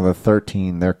 With a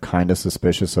 13, they're kind of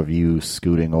suspicious of you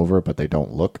scooting over, but they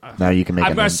don't look. Now you can make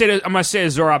I'm gonna say to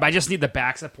Zorab, I just need the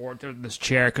back support to this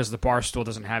chair because the bar stool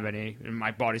doesn't have any, and my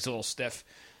body's a little stiff.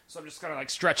 So I'm just kind of like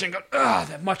stretching.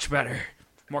 That's much better,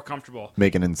 more comfortable.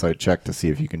 make an insight check to see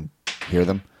if you can hear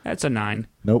them. That's a 9.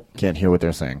 Nope, can't hear what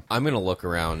they're saying. I'm going to look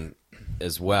around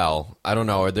as well. I don't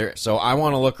know. So I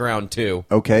want to look around too.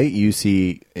 Okay, you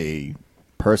see a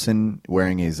person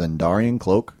wearing a Zendarian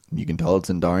cloak. You can tell it's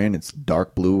Zendarian. It's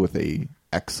dark blue with a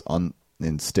X on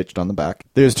and stitched on the back.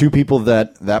 There's 2 people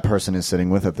that person is sitting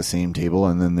with at the same table,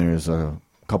 and then there's a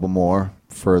couple more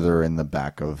further in the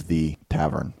back of the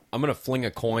tavern. I'm going to fling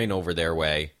a coin over their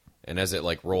way, and as it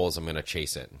rolls, I'm going to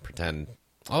chase it and pretend,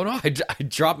 oh no, I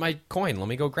dropped my coin. Let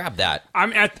me go grab that.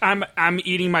 I'm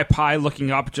eating my pie,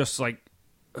 looking up, just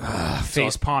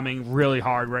face palming really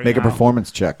hard right now. Make a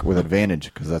performance check with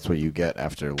advantage, because that's what you get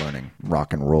after learning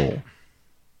rock and roll.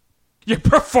 Your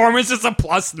performance is a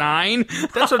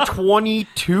 +9? That's a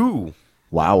 22.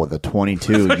 Wow, with a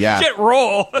 22, yeah. Shit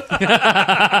roll. It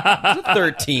was a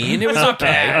 13. It was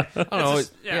okay. I don't know.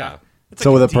 Yeah.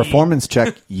 So with a performance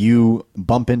check, you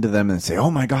bump into them and say,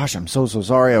 "Oh my gosh, I'm so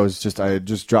sorry. I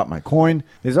just dropped my coin."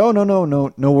 They say, "Oh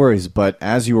no worries." But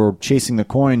as you were chasing the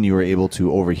coin, you were able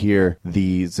to overhear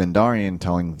the Zendarian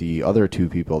telling the other 2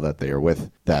 people that they are with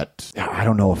that, "I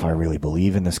don't know if I really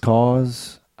believe in this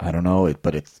cause. I don't know,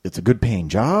 but it's a good paying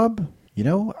job. You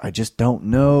know, I just don't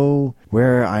know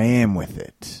where I am with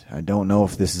it. I don't know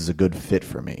if this is a good fit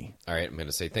for me." All right, I'm going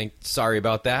to say sorry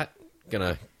about that.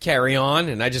 Gonna carry on,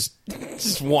 and I just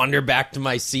wander back to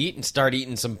my seat and start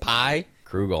eating some pie.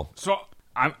 Krugel. So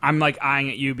I'm eyeing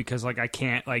at you because I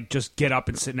can't just get up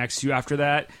and sit next to you after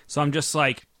that. So I'm just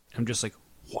like,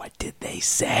 what did they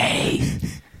say?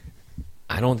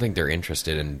 I don't think they're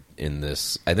interested in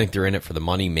this. I think they're in it for the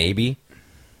money, maybe.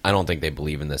 I don't think they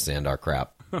believe in this Xandar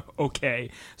crap.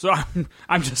 Okay, so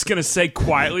I'm just gonna say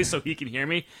quietly so he can hear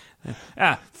me.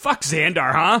 Fuck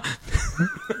Xandar, huh?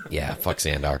 Yeah, fuck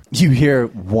Xandar. You hear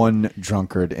one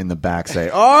drunkard in the back say,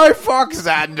 "I fuck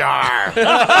Xandar."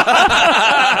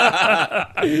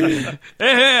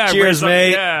 Hey, cheers,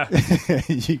 mate. Yeah.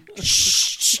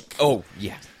 Oh,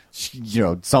 yeah. You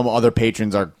know, some other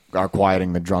patrons are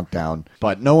quieting the drunk down,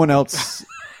 but no one else.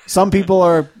 Some people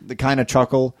are kind of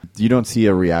chuckle. You don't see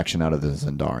a reaction out of the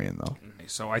Zendarian, though.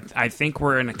 So I think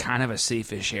we're in a kind of a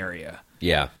safe-ish area.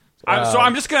 Yeah. So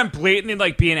I'm just going to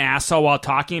blatantly be an asshole while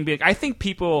talking and be like, I think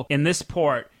people in this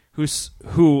port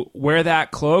who wear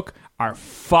that cloak are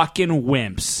fucking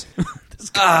wimps. This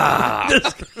guy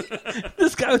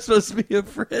was supposed to be a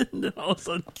friend, and all of a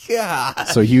sudden, God.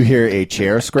 So you hear a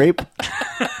chair scrape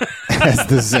as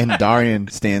the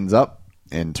Zendarian stands up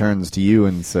and turns to you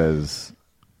and says,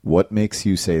 "What makes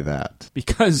you say that?"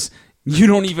 Because you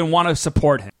don't even want to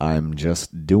support him. "I'm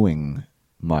just doing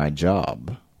my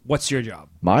job." What's your job?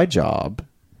 My job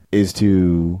is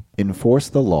to enforce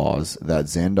the laws that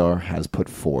Xandar has put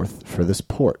forth for this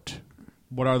port.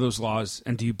 What are those laws,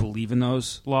 and do you believe in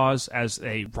those laws as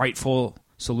a rightful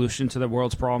solution to the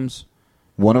world's problems?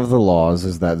 One of the laws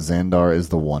is that Xandar is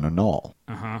the one and all.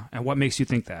 And what makes you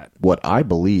think that? What I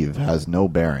believe has no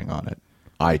bearing on it.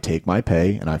 I take my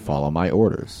pay and I follow my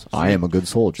orders. I am a good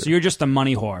soldier. So you're just a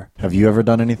money whore. Have you ever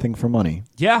done anything for money?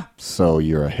 Yeah. So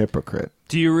you're a hypocrite.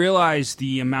 Do you realize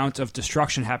the amount of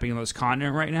destruction happening on this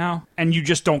continent right now? And you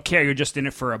just don't care. You're just in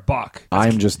it for a buck.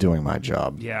 I'm just doing my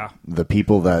job. Yeah. The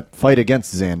people that fight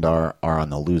against Xandar are on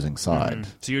the losing side.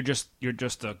 So you're just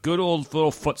a good old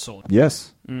little foot soldier.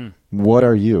 Yes. What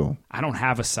are you? I don't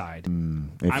have a side.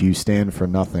 If you stand for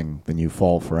nothing, then you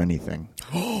fall for anything.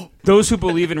 Those who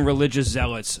believe in religious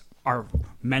zealots are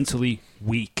mentally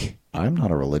weak. I'm not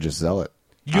a religious zealot.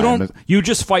 You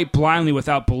just fight blindly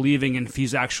without believing if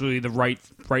he's actually the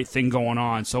right thing going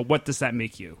on. So what does that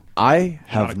make you? I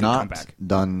have Not a good not comeback.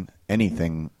 done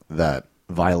anything that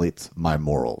violates my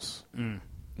morals.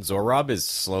 Zorob is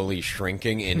slowly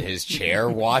shrinking in his chair,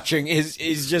 watching.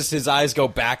 His eyes go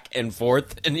back and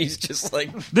forth, and he's just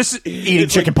like This is Eating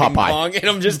chicken pot ping pie. pong, and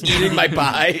I'm just eating my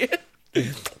pie.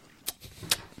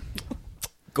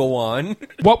 Go on.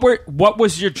 what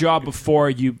was your job before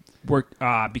you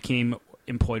became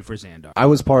employed for Xandar? I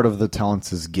was part of the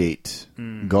Talence's Gate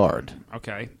guard.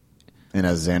 Okay. And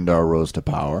as Xandar rose to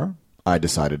power, I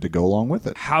decided to go along with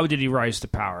it. How did he rise to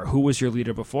power? Who was your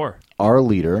leader before? Our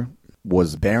leader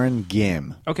was Baron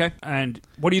Gim. Okay. And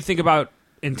what do you think about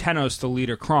Intenos, the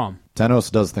leader, Crom?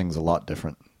 Tenos does things a lot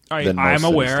different. than most I'm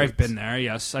aware. city-states. I've been there,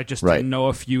 yes. I just Right. didn't know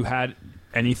if you had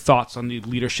any thoughts on the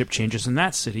leadership changes in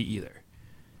that city either.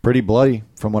 Pretty bloody,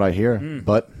 from what I hear,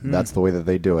 but that's the way that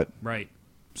they do it. Right.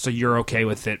 So you're okay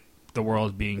with it, the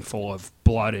world being full of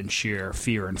blood and sheer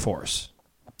fear and force?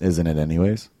 Isn't it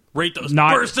anyways? Ratos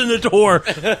Not- burst in the door.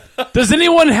 Does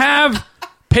anyone have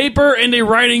paper and a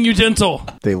writing utensil?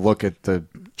 They look at the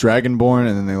Dragonborn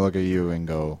and then they look at you and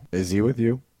go, "Is he with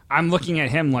you?" I'm looking at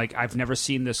him like I've never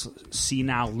seen this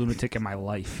senile lunatic in my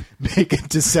life. Make a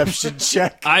deception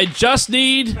check. I just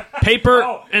need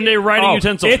paper and a writing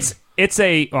utensil. It's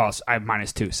a I have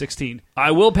 -2, 16.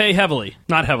 I will pay heavily.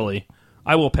 Not heavily.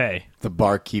 I will pay. The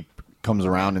barkeep comes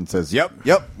around and says, yep,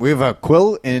 we have a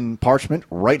quill and parchment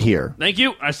right here. Thank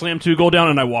you. I slam 2 gold down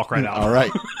and I walk right out. All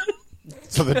right.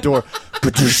 So the door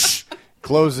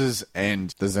closes,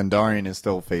 and the Zendarian is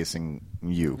still facing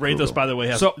you. Rathos, Kugel. by the way,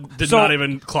 did so- not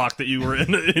even clock that you were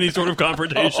in any sort of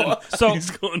confrontation. So he's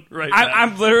going right back.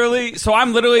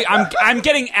 I'm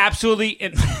getting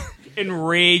absolutely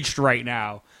enraged right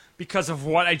now because of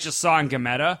what I just saw in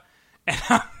Gameta. And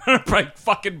I'm going to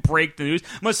fucking break the news.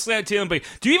 I'm going to slam it to him and be,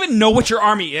 do you even know what your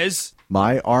army is?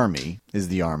 My army is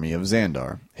the army of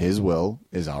Xandar. His will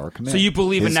is our command. So you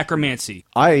believe in necromancy?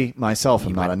 I, myself,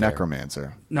 am not a went there.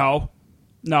 necromancer. No.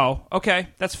 Okay,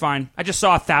 that's fine. I just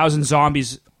saw 1,000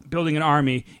 zombies building an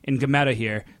army in Gameta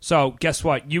here. So guess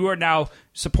what? You are now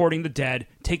supporting the dead,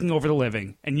 taking over the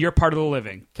living, and you're part of the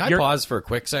living. Can I pause for a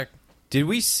quick sec? Did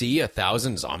we see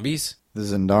 1,000 zombies? The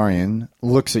Zendarian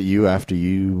looks at you after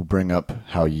you bring up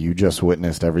how you just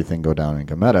witnessed everything go down in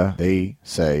Gameta. They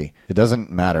say, it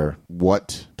doesn't matter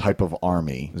what type of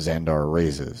army Xandar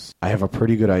raises. I have a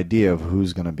pretty good idea of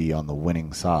who's going to be on the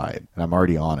winning side, and I'm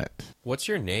already on it. What's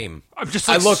your name? I'm just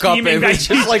I like look up steaming and that it's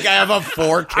just like I have a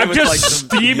fork. I'm with, just like, some-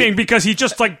 steaming because he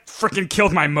just like freaking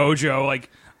killed my mojo. Like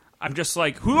I'm just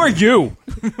like, who are you?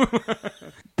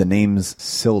 The name's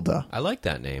Silda. I like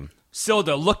that name.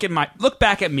 Silda, look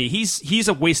back at me. He's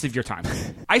a waste of your time.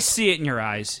 I see it in your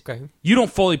eyes. Okay. You don't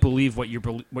fully believe what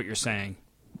you're saying.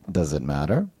 Does it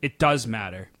matter? It does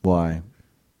matter. Why?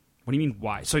 What do you mean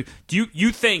why? So do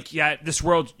you think this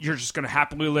world you're just going to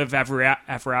happily live ever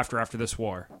after this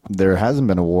war? There hasn't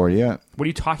been a war yet. What are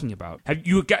you talking about? Have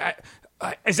you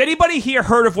has anybody here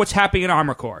heard of what's happening in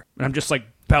Armor Corps? And I'm just like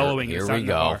bellowing. Here this out we in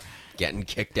the go. bar. Getting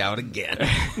kicked out again.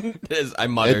 As I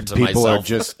muttered to People myself. are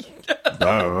just...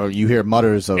 you hear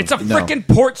mutters of... It's a freaking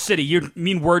port city. You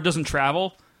mean word doesn't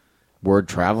travel? Word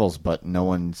travels, but no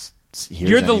one's...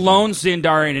 You're the lone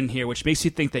Xandarian in here, which makes you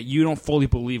think that you don't fully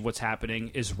believe what's happening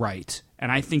is right.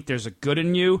 And I think there's a good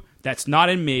in you that's not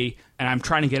in me, and I'm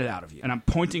trying to get it out of you. And I'm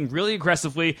pointing really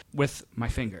aggressively with my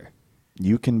finger.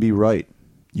 You can be right.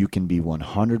 You can be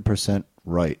 100%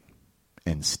 right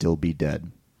and still be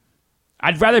dead.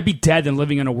 I'd rather be dead than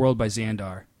living in a world by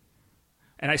Xandar.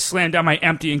 And I slam down my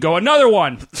empty and go, another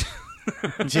one!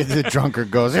 The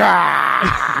drunkard goes,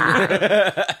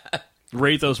 ah!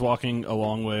 Rathos walking a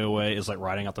long way away is like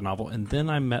writing out the novel, and then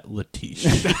I met Latish.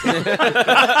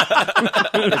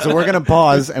 So we're going to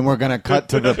pause, and we're going to cut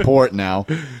to the port now,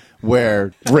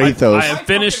 where Rathos... I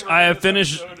have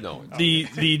finished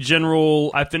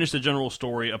the general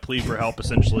story, a plea for help,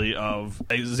 essentially, of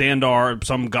a Xandar,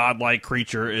 some godlike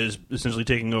creature, is essentially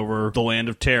taking over the land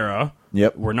of Terra.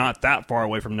 Yep. We're not that far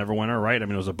away from Neverwinter, right? I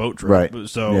mean, it was a boat trip. Right.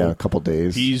 So yeah, a couple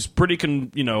days. he's pretty,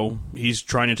 he's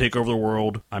trying to take over the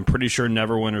world. I'm pretty sure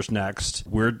Neverwinter's next.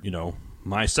 We're,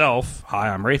 myself, hi,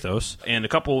 I'm Rathos, and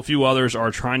a few others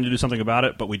are trying to do something about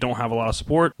it, but we don't have a lot of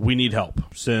support. We need help.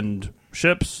 Send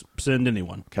ships, send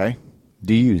anyone. Okay.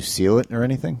 Do you seal it or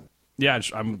anything? Yeah,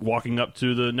 I'm walking up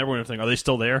to the Neverwinter thing. Are they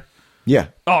still there? Yeah.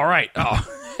 All right. Oh,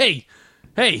 hey,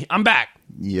 I'm back.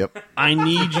 Yep. I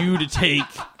need you to take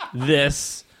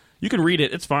this. You can read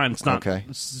it. It's fine. It's not Okay.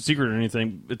 secret or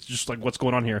anything. It's just like what's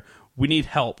going on here. We need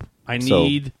help. I So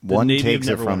need the one Navy takes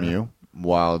of it from Neverwinter. you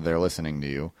while they're listening to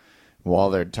you. While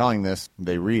they're telling this,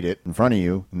 they read it in front of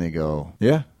you, and they go,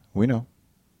 yeah, we know.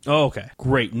 Oh, okay.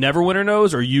 Great. Neverwinter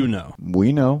knows, or you know?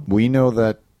 We know. We know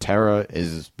that Terra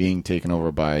is being taken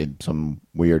over by some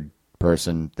weird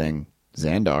person thing,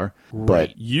 Xandar.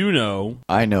 But You know.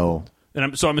 I know. And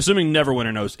I'm assuming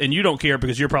Neverwinter knows. And you don't care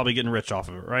because you're probably getting rich off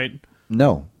of it, right?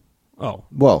 No. Oh.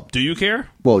 Well, Do you care?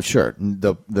 sure.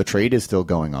 The trade is still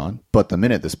going on. But the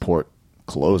minute this port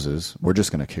closes, we're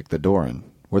just going to kick the door in.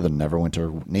 We're the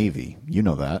Neverwinter Navy. You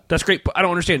know that. That's great, but I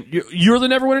don't understand. You're the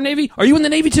Neverwinter Navy? Are you in the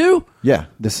Navy too? Yeah,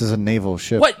 this is a naval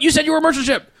ship. What? You said you were a merchant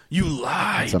ship. You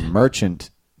lied. It's a merchant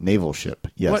naval ship.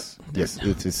 Yes. What? Yes.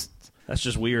 It's That's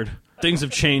just weird. Things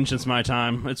have changed since my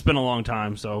time. It's been a long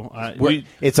time, so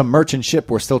it's a merchant ship.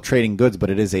 We're still trading goods, but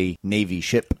it is a Navy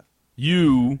ship.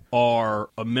 you are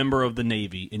a member of the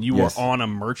Navy, and you Yes. are on a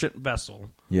merchant vessel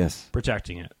Yes.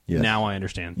 protecting it. Yes. Now I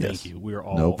understand. Yes. Thank you. We are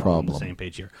all No on problem. the same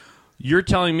page here. You're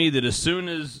telling me that as soon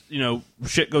as,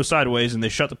 shit goes sideways and they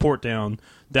shut the port down,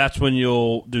 that's when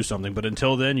you'll do something. But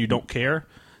until then, you don't care?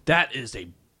 That is a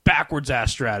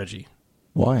backwards-ass strategy.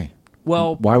 Why?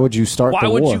 Well, Why would you start the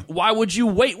war? Why would you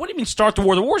wait? What do you mean start the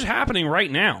war? The war's happening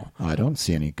right now. I don't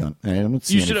see any gun. I don't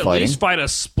see You any should at fighting. least fight a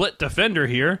split defender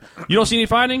here. You don't see any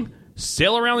fighting?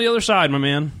 Sail around the other side, my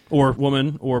man. Or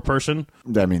woman, or person.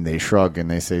 I mean, they shrug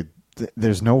and they say,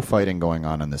 "There's no fighting going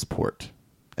on in this port,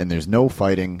 and there's no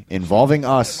fighting involving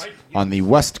us on the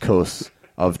west coast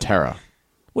of Terra."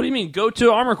 What do you mean? Go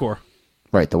to Armor Corps.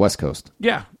 Right, the West Coast.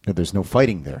 Yeah. There's no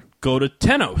fighting there. Go to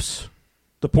Tenos,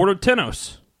 the port of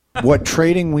Tenos. What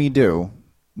trading we do,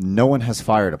 no one has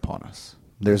fired upon us.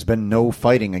 There's been no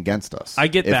fighting against us. I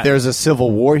get that. If there's a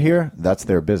civil war here, that's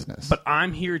their business. But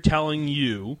I'm here telling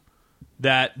you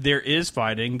that there is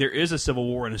fighting, there is a civil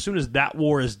war, and as soon as that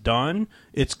war is done,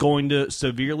 it's going to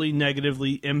severely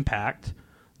negatively impact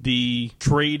the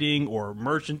trading or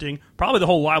merchanting, probably the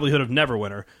whole livelihood of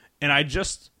Neverwinter. And I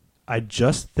just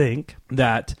think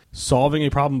that solving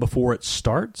a problem before it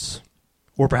starts,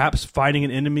 or perhaps fighting an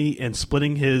enemy and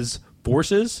splitting his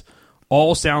forces,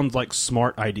 all sounds like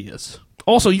smart ideas.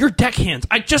 Also, your deckhands.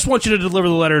 I just want you to deliver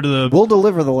the letter to the... We'll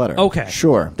deliver the letter. Okay.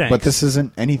 Sure. Thanks. But this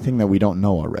isn't anything that we don't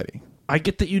know already. I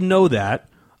get that you know that.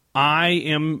 I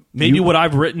am... Maybe what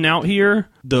I've written out here,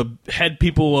 the head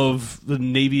people of the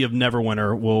Navy of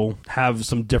Neverwinter will have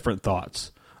some different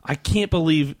thoughts. I can't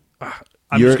believe...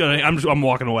 I'm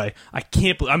walking away. I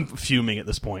can't believe... I'm fuming at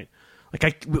this point.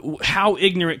 Like, how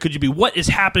ignorant could you be? What is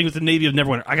happening with the Navy of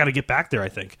Neverwinter? I got to get back there, I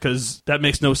think, because that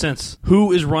makes no sense.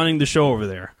 Who is running the show over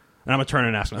there? And I'm going to turn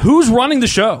and ask him, who's running the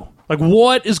show? Like,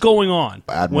 what is going on?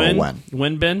 Admiral Wen.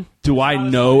 Wen Ben? Do I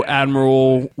know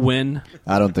Admiral Wen?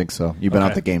 I don't think so. You've been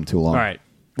out the game too long. All right.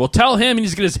 Well, tell him he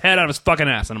needs to get his head out of his fucking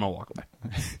ass, and I'm going to walk away.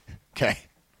 Okay.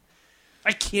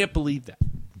 I can't believe that.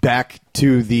 Back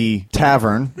to the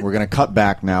tavern. We're going to cut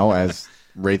back now as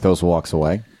Rathos walks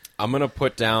away. I'm going to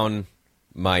put down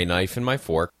my knife and my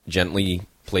fork, gently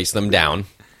place them down.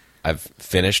 I've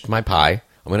finished my pie.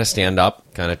 I'm going to stand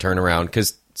up, kind of turn around,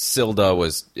 because Silda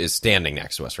is standing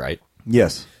next to us, right?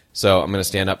 Yes. So I'm going to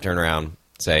stand up, turn around,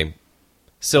 say,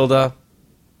 Silda,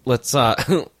 let's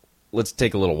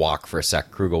take a little walk for a sec.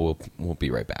 Krugel, we'll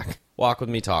be right back. Walk with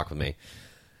me, talk with me.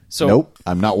 So Nope,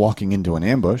 I'm not walking into an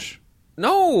ambush.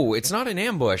 No, it's not an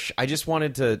ambush. I just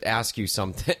wanted to ask you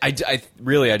something. I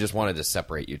just wanted to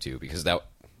separate you two because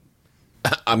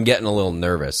I'm getting a little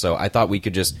nervous. So I thought we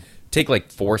could just take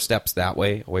like 4 steps that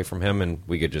way away from him, and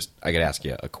I could ask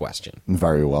you a question.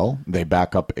 Very well. They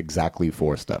back up exactly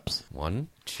 4 steps. 1,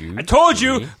 2. I told 3.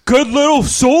 you, good little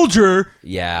soldier.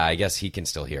 Yeah, I guess he can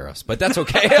still hear us, but that's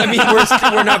okay. I mean,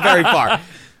 we're not very far.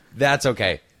 That's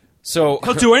okay. So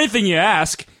He'll do anything you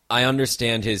ask. I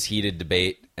understand his heated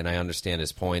debate, and I understand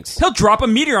his points. He'll drop a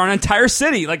meteor on an entire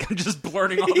city. Like, I'm just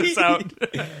blurting all this out.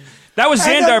 That was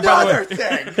Xandar, by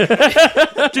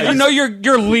the way. Did you know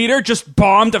your leader just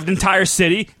bombed an entire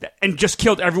city and just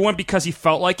killed everyone because he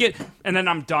felt like it? And then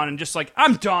I'm done, and just like,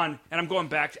 I'm done, and I'm going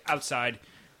back outside.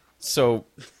 So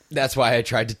that's why I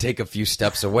tried to take a few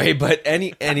steps away. But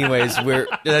anyways,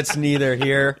 that's neither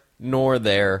here nor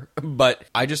there. But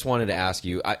I just wanted to ask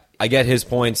you, I get his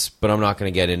points, but I'm not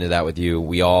going to get into that with you.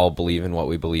 We all believe in what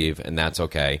we believe, and that's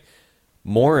okay.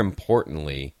 More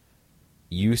importantly,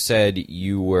 you said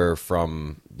you were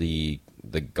from the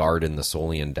guard in the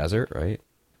Solian Desert, right?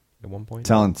 At one point?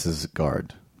 Talence's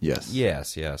guard, yes.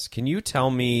 Yes. Can you tell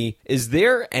me, is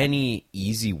there any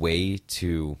easy way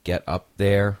to get up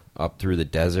there, up through the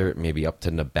desert, maybe up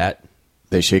to Nabet?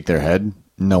 They shake their head.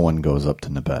 No one goes up to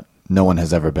Nabet. No one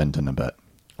has ever been to Nabet.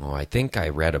 Oh, I think I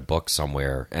read a book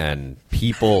somewhere, and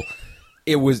people...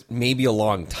 It was maybe a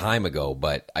long time ago,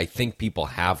 but I think people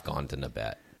have gone to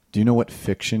Nabet. Do you know what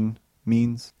fiction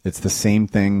means? It's the same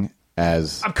thing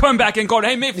as... I'm coming back and going,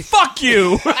 hey, mate, fuck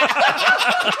you!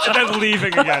 And then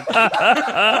leaving again.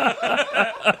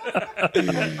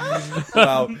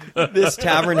 Wow, this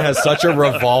tavern has such a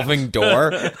revolving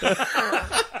door.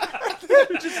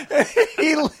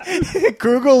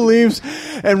 Krugel leaves,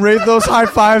 and Rathos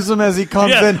high-fives him as he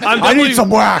comes in. I need some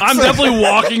wax. I'm definitely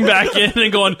walking back in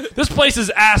and going, this place is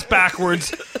ass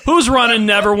backwards. Who's running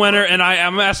Neverwinter? And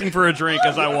I'm asking for a drink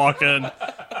as I walk in.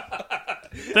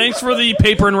 Thanks for the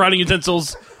paper and writing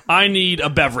utensils. I need a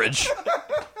beverage.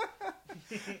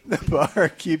 The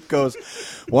barkeep goes,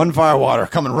 1 fire water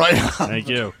coming right on. Thank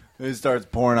you. He starts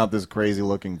pouring out this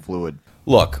crazy-looking fluid.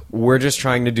 Look, we're just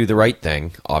trying to do the right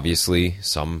thing. Obviously,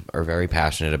 some are very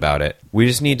passionate about it. We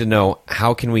just need to know,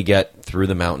 how can we get through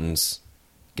the mountains,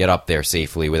 get up there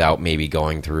safely without maybe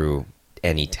going through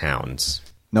any towns?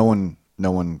 No one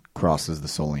crosses the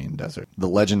Solian Desert. The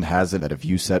legend has it that if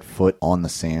you set foot on the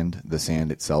sand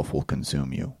itself will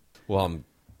consume you. Well,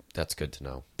 that's good to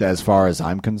know. As far as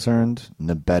I'm concerned,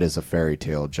 Nabet is a fairy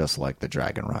tale just like the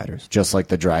Dragon Riders, just like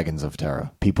the Dragons of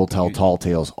Terra. People tell tall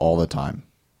tales all the time.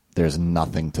 There's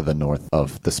nothing to the north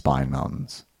of the Spine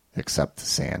Mountains except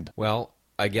sand. Well,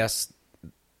 I guess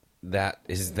that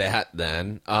is that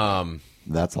then.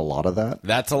 That's a lot of that?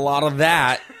 That's a lot of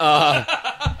that.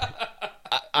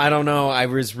 I don't know. I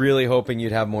was really hoping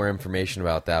you'd have more information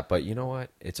about that, but you know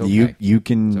what? It's okay. You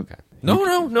can It's okay.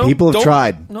 No. People have don't-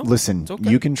 tried. No, Listen, it's okay.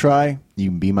 you can try. You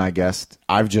can be my guest.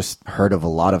 I've just heard of a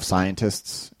lot of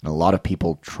scientists and a lot of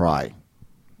people try,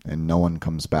 and no one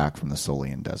comes back from the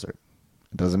Solian Desert.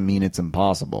 It doesn't mean it's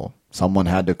impossible. Someone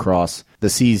had to cross the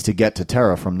seas to get to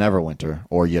Terra from Neverwinter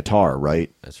or Yatar,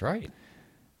 right? That's right.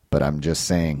 But I'm just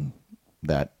saying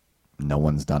that no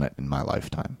one's done it in my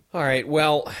lifetime. All right,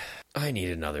 well, I need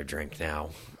another drink now.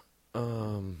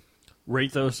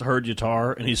 Rathos heard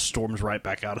Yatar, and he storms right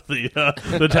back out of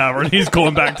the tavern. He's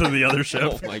going back to the other ship.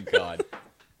 Oh, my God.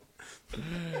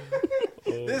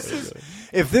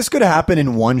 If this could happen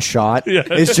in one shot,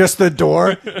 it's just the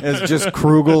door. It's just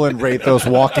Krugel and Rathos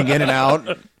walking in and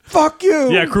out. Fuck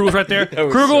you! Yeah, Krugel's right there.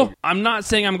 Krugel, I'm not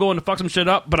saying I'm going to fuck some shit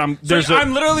up, but I'm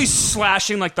I'm literally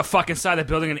slashing like the fucking side of the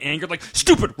building in anger, like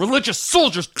stupid religious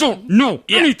soldiers don't know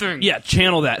anything. Yeah,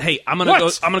 channel that. Hey, I'm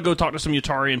gonna go talk to some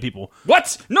Yatarian people.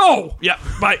 What? No. Yeah,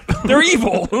 bye. They're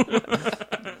evil.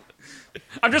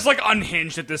 I'm just like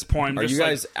unhinged at this point. Are you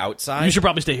guys outside? You should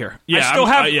probably stay here. Yeah,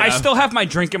 I still have my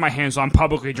drink in my hand, so I'm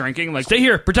publicly drinking. Like, stay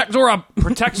here. Protect Zorob.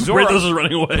 Protect Zorob. Rathos is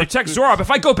running away. Protect Zorob.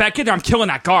 If I go back in there, I'm killing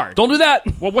that guard. Don't do that.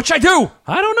 Well, what should I do?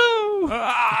 I don't know.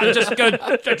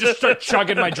 I just start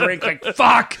chugging my drink. Like,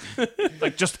 fuck.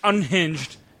 Like, just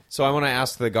unhinged. So I want to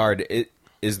ask the guard,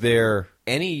 is there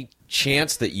any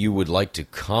chance that you would like to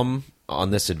come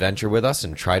on this adventure with us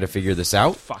and try to figure this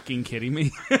out? Fucking kidding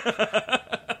me?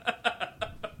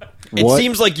 It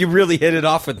seems like you really hit it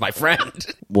off with my friend.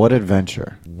 What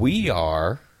adventure? We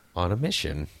are on a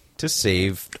mission to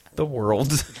save the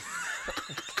world.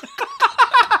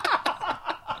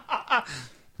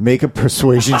 Make a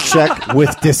persuasion check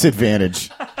with disadvantage.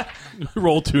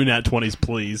 Roll 2 nat 20s,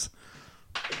 please.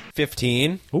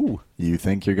 15. Ooh. You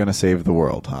think you're going to save the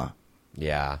world, huh?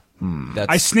 Yeah.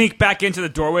 I sneak back into the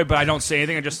doorway, but I don't say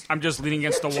anything. I'm just leaning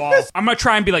against the wall. I'm gonna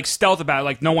try and be like stealth about it,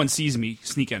 like no one sees me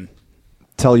sneak in.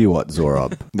 Tell you what,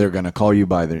 Zorob, they're going to call you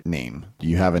by their name.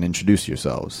 You haven't introduced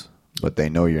yourselves, but they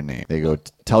know your name. They go,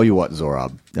 tell you what,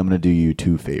 Zorob, I'm going to do you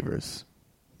 2 favors.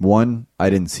 1,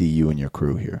 I didn't see you and your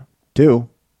crew here. 2,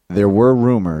 there were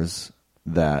rumors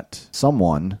that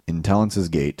someone in Talence's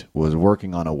Gate was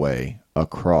working on a way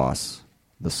across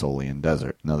the Solian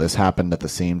Desert. Now, this happened at the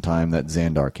same time that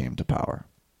Xandar came to power.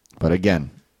 But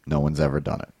again, no one's ever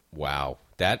done it. Wow.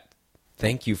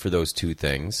 Thank you for those 2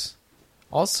 things.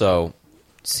 Also,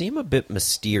 seem a bit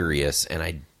mysterious, and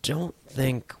I don't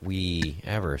think we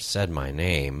ever said my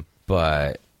name,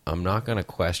 but I'm not going to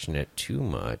question it too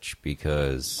much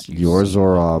because... You're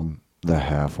Zorob, the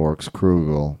half-orc's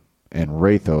Krugel, and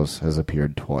Rathos has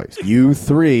appeared twice. You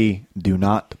 3 do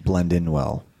not blend in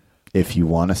well. If you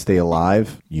want to stay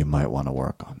alive, you might want to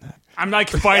work on that. I'm like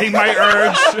fighting my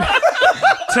urge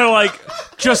to like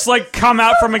just like come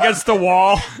out from against the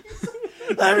wall.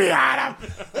 Let me at him!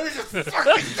 Let me just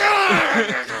fucking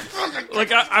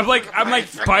Like I'm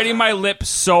like biting my lip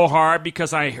so hard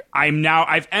because I've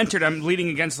entered. I'm leaning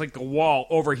against like the wall,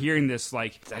 overhearing this.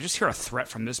 Like, did I just hear a threat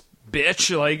from this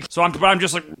bitch? Like, so I'm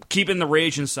just like keeping the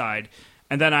rage inside,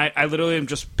 and then I literally am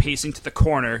just pacing to the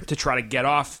corner to try to get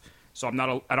off. So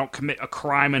I don't commit a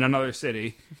crime in another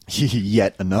city.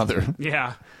 Yet another.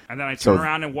 Yeah. And then I turn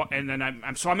around and then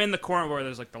I'm in the corner where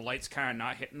there's like the lights kind of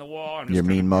not hitting the wall. You're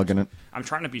mean mugging it? I'm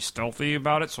trying to be stealthy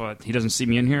about it so he doesn't see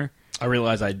me in here. I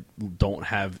realize I don't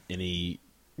have any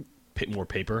more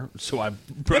paper, so I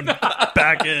run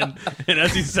back in. And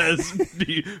as he says,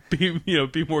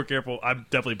 be more careful. I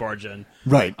definitely barge in.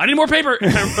 Right. I need more paper.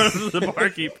 And I run to the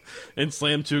barkeep and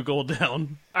slam 2 gold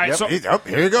down. All right, Yep, so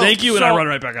here you go. Thank you, and I run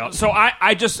right back out. So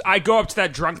I go up to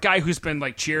that drunk guy who's been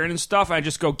like cheering and stuff. And I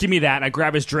just go, give me that. And I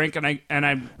grab his drink and I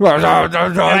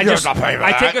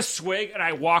take a swig and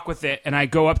I walk with it and I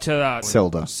go up to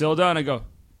Silda and I go,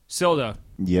 Silda.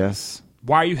 Yes.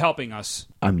 Why are you helping us?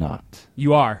 I'm not.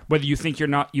 You are. Whether you think you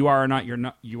are or not, you're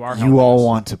not. You are. You all us.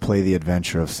 want to play the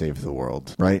adventure of Save the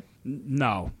World, right?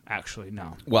 No, actually,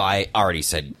 no. Well, I already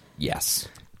said yes.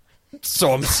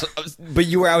 So but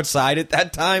you were outside at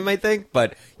that time, I think.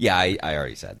 But yeah, I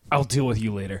already said. I'll deal with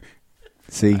you later.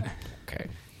 See? Okay.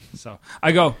 So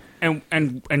I go,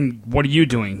 and what are you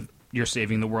doing? You're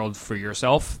saving the world for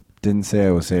yourself? Didn't say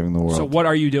I was saving the world. So what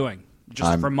are you doing?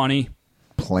 Just for money?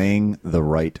 Playing the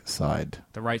right side.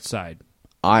 The right side.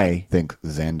 I think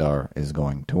Xandar is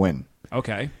going to win.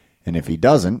 Okay. And if he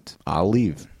doesn't, I'll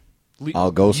leave. I'll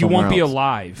go somewhere You won't be else.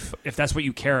 alive if that's what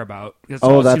you care about. That's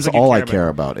all I care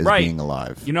about is being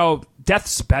alive. You know,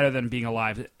 death's better than being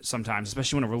alive sometimes,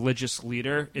 especially when a religious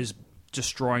leader is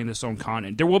destroying this own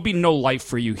continent. There will be no life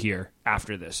for you here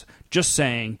after this. Just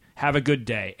saying, have a good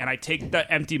day. And I take the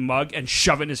empty mug and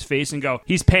shove it in his face and go,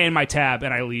 he's paying my tab,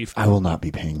 and I leave. I will not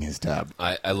be paying his tab.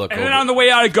 I look And over. then on the way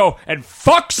out, I go, and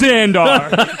fuck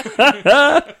Xandar.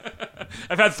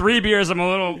 I've had 3 beers. I'm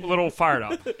a little fired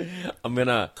up. I'm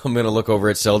gonna look over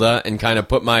at Silda and kind of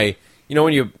put my,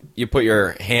 when you put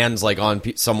your hands like on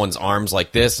someone's arms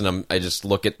like this, and I just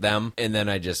look at them, and then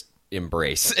I just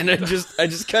embrace, and I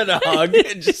just kind of hug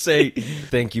and just say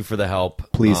thank you for the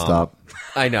help. Please stop.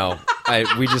 I know.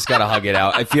 We just gotta hug it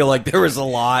out. I feel like there was a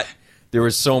lot. There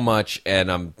was so much, and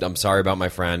I'm sorry about my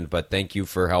friend, but thank you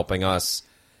for helping us.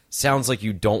 Sounds like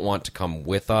you don't want to come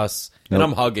with us, and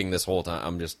I'm hugging this whole time.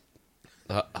 I'm just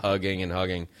hugging and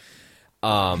hugging.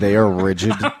 They are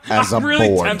rigid as a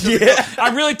board.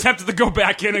 I'm really tempted to go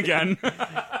back in again.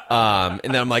 And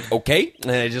then I'm like, okay,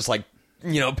 and I just like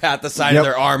pat the side of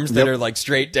their arms that are like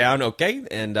straight down. Okay,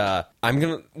 and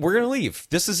we're gonna leave.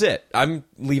 This is it. I'm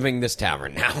leaving this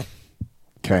tavern now.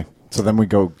 Okay. So then we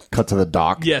go cut to the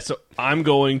dock. Yeah, so I'm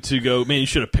going to go. Man, you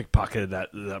should have pickpocket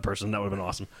that person. That would have been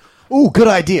awesome. Ooh, good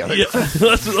idea. Yeah,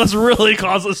 let's really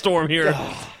cause a storm here.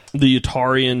 The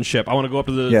Utarian ship. I want to go up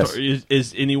to the... Yes.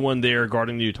 Is anyone there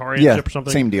guarding the Utarian ship or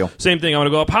something? Same deal. Same thing. I want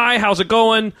to go up. Hi, how's it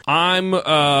going? I'm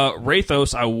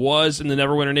Rathos. I was in the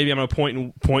Neverwinter Navy. I'm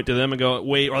going to point to them and go,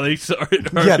 wait, are they...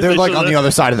 Yeah, they're like on the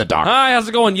other side of the dock. Hi, how's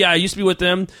it going? Yeah, I used to be with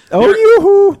them. Oh,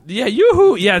 yoo-hoo. Yeah,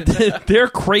 yoo-hoo. Yeah, they're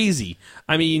crazy.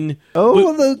 I mean... Oh, we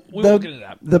won't get into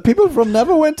that. the people from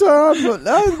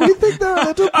Neverwinter, we think they're a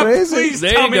little crazy. Please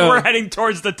There tell you me go. we're heading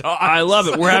towards the dock. I love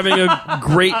it. We're having a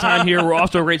great time here. We're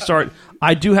off to a great start.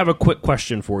 I do have a quick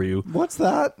question for you. What's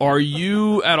that? Are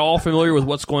you at all familiar with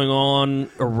what's going on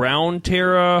around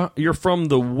Terra? You're from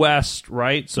the west,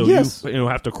 right? So Yes. you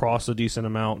have to cross a decent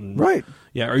amount. And, Right.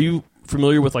 Yeah. Are you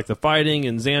familiar with like the fighting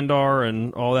and Xandar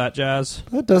and all that jazz?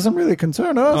 That doesn't really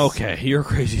concern us. Okay, you're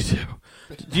crazy too.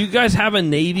 Do you guys have a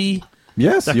navy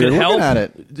Yes, that you're could looking help? at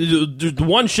it. The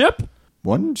one ship?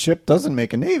 One ship doesn't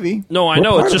make a navy. No, I We're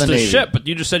know part it's of just the a Navy. ship, but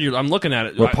you just said I'm looking at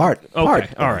it. We're part Okay, of all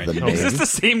right. the Okay. Navy. Is this the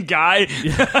same guy? It's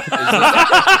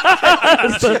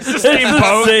the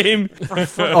same boat.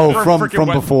 Oh, from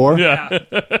freaking before? Yeah.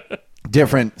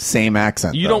 Different, same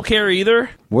accent. You though. don't care either?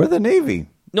 We're the Navy.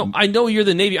 No, I know you're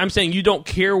the Navy. I'm saying you don't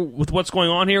care with what's going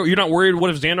on here. You're not worried what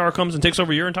if Xandar comes and takes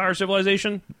over your entire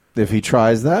civilization? If he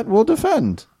tries that, we'll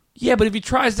defend. Yeah, but if he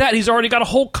tries that, he's already got a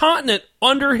whole continent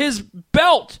under his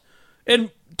belt and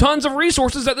tons of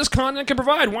resources that this continent can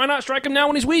provide. Why not strike him now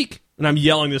when he's weak? And I'm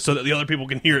yelling this so that the other people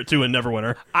can hear it too in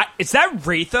Neverwinter. Is that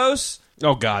Rathos?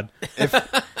 Oh, God.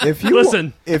 If you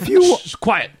Listen. if you Shh,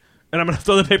 quiet. And I'm going to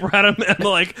throw the paper at him and I'm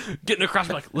like getting across.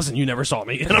 I'm like, listen, you never saw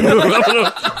me. And I'm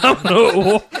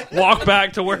gonna walk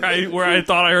back to where I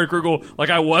thought I heard Krugel. Like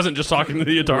I wasn't just talking to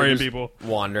the Atarian people.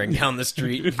 Wandering down the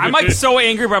street. I'm like so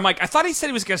angry, but I'm like, I thought he said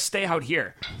he was going to stay out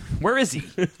here. Where is he?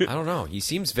 I don't know. He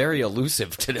seems very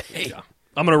elusive today.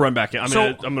 I'm going to run back in. I'm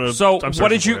So searching what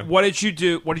did for you him. what did you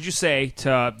do? What did you say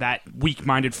to that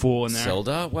weak-minded fool in there?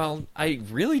 Silda? Well, I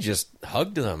really just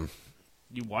hugged them.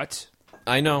 You what?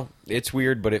 I know. It's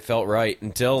weird, but it felt right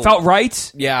until... Felt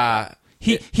right? Yeah.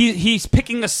 He's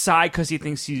picking a side because he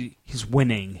thinks he's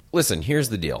winning. Listen, here's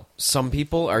the deal. Some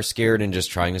people are scared and just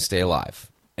trying to stay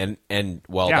alive. And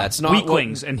well, Yeah, that's not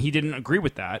weaklings, and he didn't agree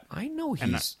with that. I know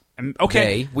he's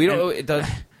Okay, gay. We don't... It does...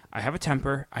 I have a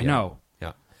temper. I know,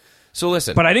 Yeah. So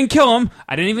listen. but I didn't kill him.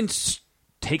 I didn't even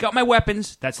take out my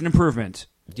weapons. That's an improvement.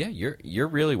 Yeah, you're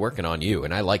really working on you,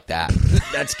 and I like that.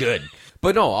 That's good.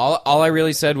 But no, all I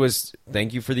really said was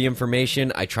thank you for the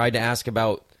information. I tried to ask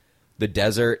about the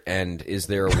desert, and is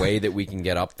there a way that we can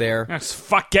get up there? That's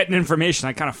fuck getting information.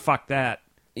 I kind of fucked that.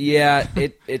 Yeah,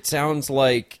 it sounds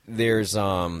like there's a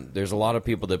lot of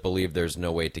people that believe there's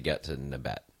no way to get to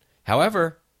Nabet.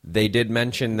 However, they did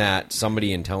mention that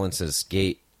somebody in Tellence's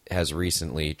Gate has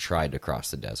recently tried to cross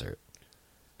the desert.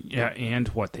 Yeah, and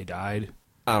what, they died?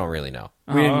 I don't really know.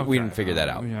 Oh, We didn't figure that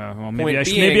out. Yeah, well, Point maybe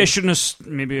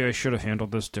I should have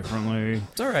handled this differently.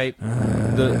 It's all right.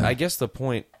 I guess the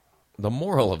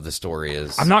moral of the story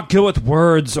is I'm not good with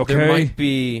words, okay? there might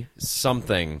be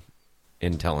something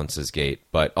in Tellence's Gate,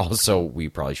 but also we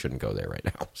probably shouldn't go there right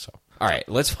now. So, all right,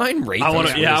 let's find Rathos. I want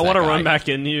Who to. is Yeah, I that want to guy? run back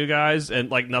into you guys, and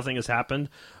like nothing has happened.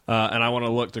 And I want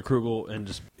to look to Krugel and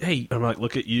just, hey, I'm like,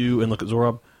 look at you and look at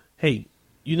Zorob. Hey,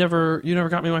 you never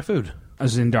got me my food. A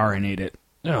Zendarian ate it.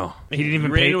 No, He didn't even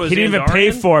You ran pay. into a He didn't even pay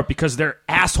Xandarian? for it because they're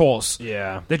assholes.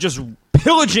 Yeah. They just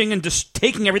pillaging and just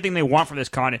taking everything they want from this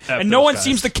continent, and no one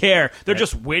seems to care. They're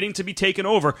just waiting to be taken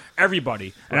over.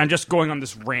 Everybody, and I'm just going on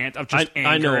this rant of just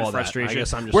anger and frustration. I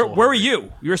guess I'm just where were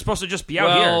you? You were supposed to just be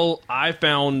out here. Well, I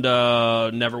found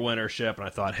Neverwinter ship, and I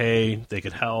thought, hey, they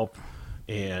could help.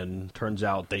 And turns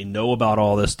out they know about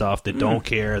all this stuff. They don't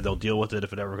care. They'll deal with it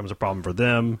if it ever becomes a problem for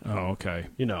them. Oh, okay.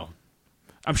 You know.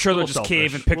 I'm sure they'll just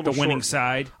cave and pick the winning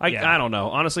side. I don't know.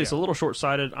 Honestly, it's a little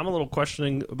short-sighted. I'm a little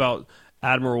questioning about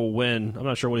Admiral Wynn. I'm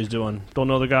not sure what he's doing. Don't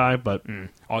know the guy, but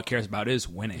all he cares about is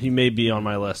winning. He may be on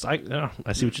my list. I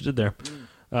see what you did there.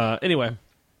 Anyway,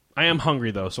 I am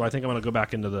hungry, though, so I think I'm going to go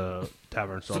back into the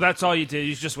tavern. So that's all you did?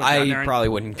 You just went down there? I probably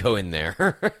wouldn't go in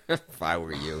there if I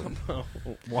were you.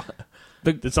 What?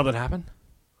 Did something happen?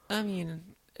 I mean,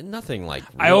 nothing like...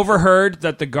 I overheard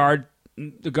that the guard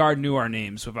knew our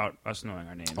names without us knowing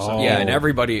our names. So. Yeah, and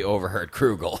everybody overheard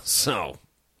Krugel, so...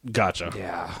 Gotcha.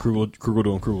 Yeah. Krugel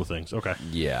doing Krugel things. Okay.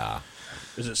 Yeah.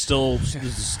 Is it still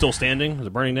standing? Is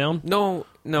it burning down? No,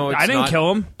 it's I didn't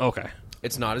kill him. Okay.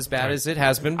 It's not as bad as it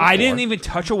has been before. I didn't even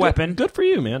touch a weapon. Good for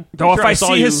you, man. Though if I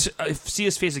see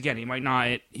his face again, he might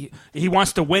not. He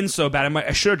wants to win so bad.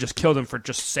 I should have just killed him for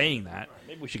just saying that.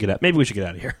 Maybe we should get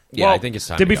out of here. Yeah, I think it's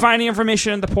time. Did we find any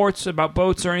information in the ports about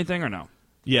boats or anything, or no?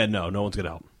 Yeah, no one's gonna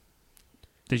help.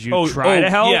 Did you try to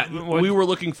help? Yeah, we were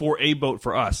looking for a boat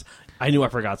for us. I knew I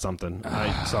forgot something.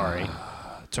 Sorry.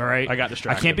 It's all right. I got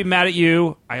distracted. I can't be mad at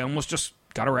you. I almost just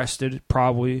got arrested,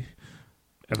 probably.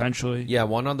 Eventually. Yeah,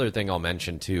 one other thing I'll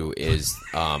mention, too, is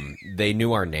they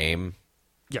knew our names.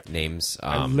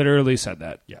 I literally said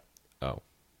that. Yeah. Oh.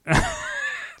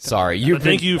 Sorry.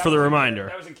 Thank you for the reminder.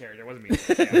 That was in character. It wasn't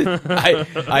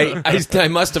me. I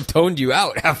must have toned you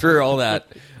out after all that.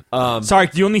 Sorry,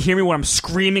 do you only hear me when I'm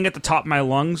screaming at the top of my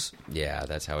lungs? Yeah,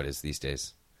 that's how it is these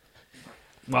days.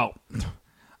 Well,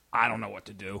 I don't know what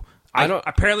to do.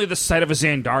 Apparently, the sight of a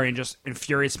Xandarian just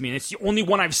infuriates me, and it's the only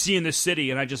one I've seen in this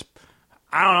city, and I don't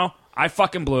know. I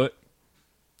fucking blew it.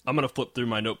 I'm going to flip through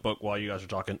my notebook while you guys are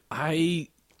talking.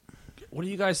 What do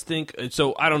you guys think?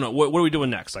 So, I don't know. What are we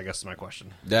doing next, I guess is my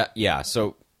question.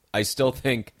 So I still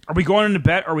think... Are we going to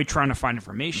Nibet, or are we trying to find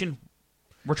information?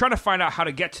 We're trying to find out how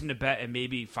to get to Nibet and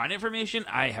maybe find information?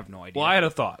 I have no idea. Well, I had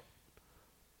a thought.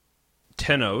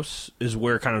 Tenos is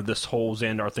where kind of this whole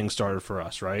Xandar thing started for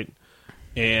us, right?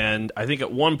 And I think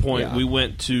at one point we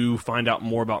went to find out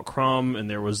more about Crumb, and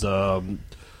there was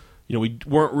we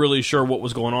weren't really sure what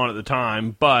was going on at the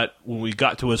time, but when we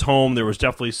got to his home, there was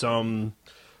definitely some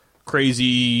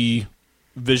crazy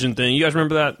vision thing. You guys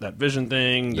remember that vision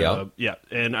thing? Yeah.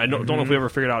 And I don't know if we ever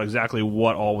figured out exactly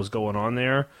what all was going on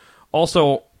there.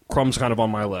 Also, Crumb's kind of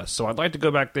on my list, so I'd like to go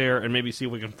back there and maybe see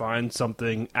if we can find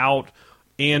something out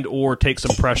and or take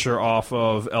some pressure off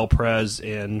of El Prez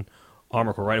and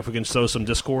Armorcore, right? If we can sow some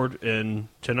discord in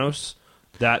Tenos,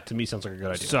 that to me sounds like a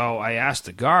good idea. So I asked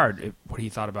the guard what he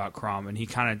thought about Crom, and he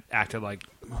kind of acted like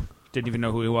didn't even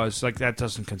know who he was. Like, that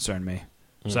doesn't concern me.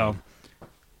 So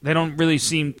they don't really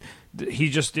seem... He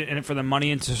just did it for the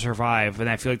money and to survive, and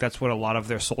I feel like that's what a lot of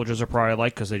their soldiers are probably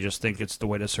like, because they just think it's the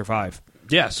way to survive.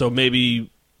 Yeah, so maybe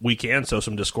we can sow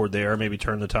some discord there, maybe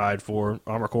turn the tide for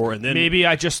Armorcore, and then... Maybe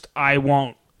I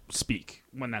won't speak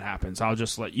when that happens. I'll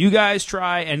just let you guys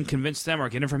try and convince them or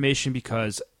get information,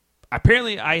 because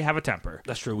apparently I have a temper.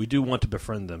 That's true. We do want to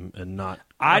befriend them and not...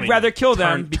 I'd rather kill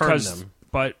them, turn them.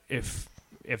 But if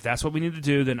that's what we need to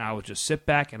do, then I will just sit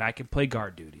back and I can play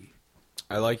guard duty.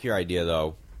 I like your idea,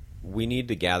 though. We need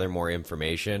to gather more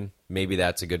information. Maybe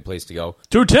that's a good place to go.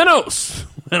 To Tenos!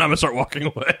 And I'm going to start walking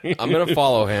away. I'm going to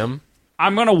follow him.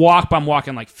 I'm going to walk, but I'm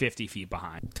walking like 50 feet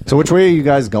behind. So which way are you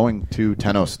guys going to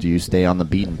Tenos? Do you stay on the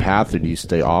beaten path, or do you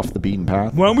stay off the beaten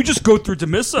path? Why don't we just go through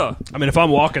Demissa? I mean, if I'm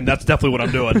walking, that's definitely what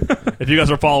I'm doing. If you guys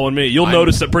are following me, you'll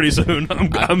notice it pretty soon.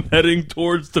 I'm heading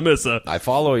towards Demissa. I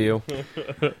follow you.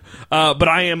 But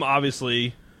I am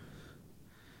obviously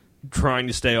trying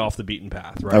to stay off the beaten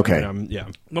path, right? Okay.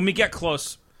 When we get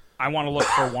close, I want to look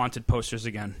for wanted posters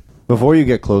again. Before you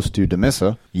get close to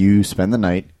Demissa, you spend the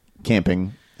night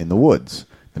camping in the woods.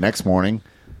 The next morning,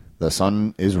 the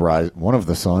sun is rising. One of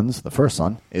the suns, the first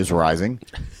sun, is rising.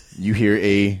 You hear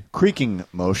a creaking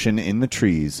motion in the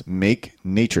trees. Make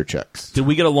nature checks. Did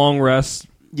we get a long rest?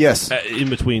 Yes. In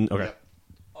between. Okay.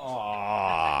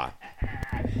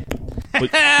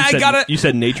 You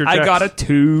said nature checks? I got a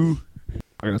 2.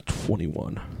 I got a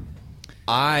 21.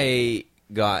 I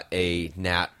got a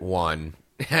nat 1.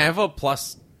 I have a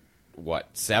plus,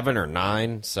 7 or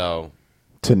 9, so...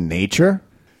 To nature?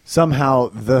 Somehow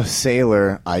the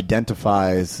sailor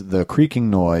identifies the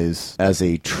creaking noise as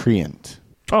a treant.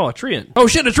 Oh, a treant. Oh,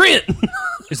 shit, a treant!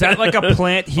 Is that like a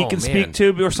plant he can man. speak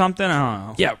to or something? I don't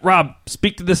know. Yeah, Rob,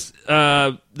 speak to this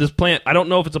this plant. I don't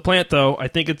know if it's a plant though. I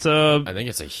think it's a. I think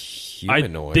it's a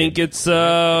humanoid. I think it's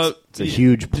It's a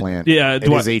huge plant. Yeah, it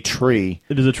is a tree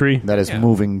It is a tree. that is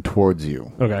moving towards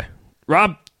you. Okay,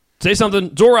 Rob, say something.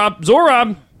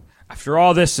 Zorob. After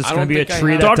all this, it's I going to don't be a think I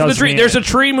tree have- that Talk to the does tree. me There's in. a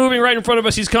tree moving right in front of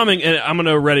us. He's coming, and I'm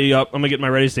gonna ready up. I'm gonna get my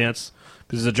ready stance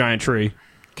because it's a giant tree.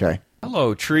 Okay.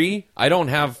 Hello, tree. I don't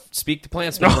have speak to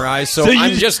plants memorized, so, So you I'm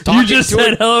just- just you talking just to,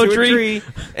 said, "Hello, to a tree." tree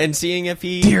and seeing if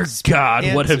he. Dear God,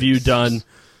 what have you answers. done?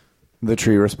 The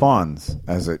tree responds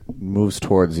as it moves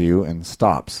towards you and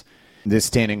stops. It is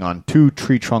standing on two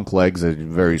tree trunk legs, a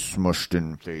very smushed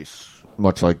in face,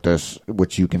 much like this,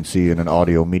 which you can see in an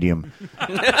audio medium.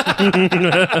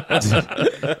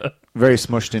 Very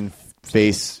smushed in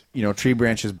face, tree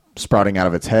branches sprouting out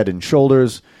of its head and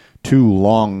shoulders, two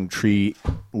long tree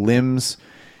limbs,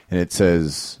 and it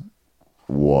says,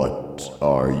 "What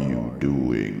are you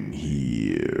doing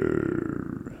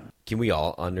here?" Can we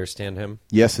all understand him?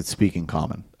 Yes, it's speaking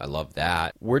common. I love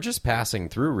that. We're just passing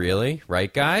through, really,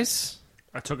 right, guys?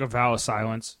 I took a vow of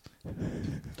silence.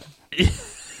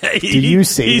 Did you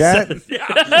say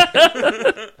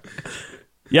that?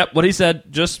 Yep, what he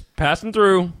said. Just passing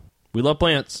through. We love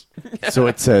plants. So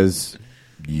it says,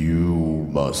 "You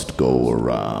must go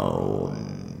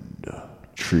around.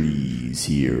 Trees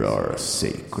here are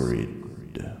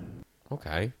sacred."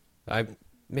 Okay.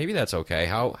 Maybe that's okay.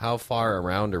 How far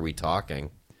around are we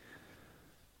talking?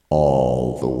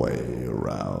 All the way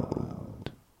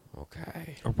around.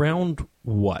 Okay. Around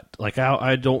what? Like,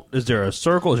 I don't. Is there a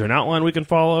circle? Is there an outline we can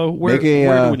follow? Where Make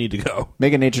a, do we need to go?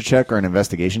 Make a nature check or an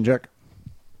investigation check,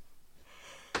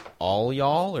 All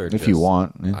y'all, or if you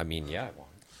want. Yeah. I mean, yeah, I want.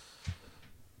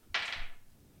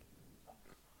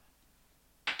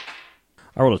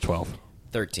 I rolled a 12.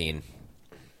 13.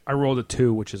 I rolled a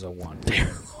 2, which is a 1.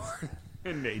 Dear Lord.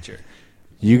 In nature.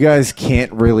 You guys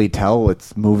can't really tell.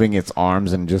 It's moving its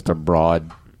arms in just a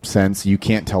broad sense. You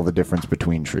can't tell the difference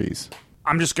between trees.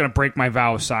 I'm just going to break my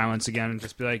vow of silence again and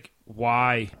just be like,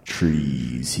 why?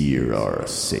 Trees here are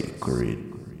sacred.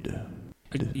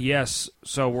 Yes.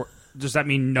 So does that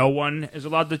mean no one is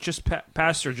allowed to just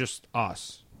pass or just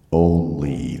us?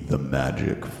 Only the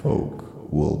magic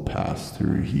folk will pass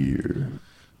through here.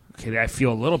 Okay, I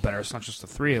feel a little better. It's not just the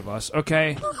three of us.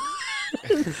 Okay.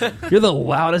 You're the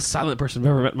loudest silent person I've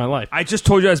ever met in my life. I just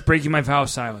told you I was breaking my vow of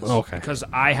silence. Okay. Because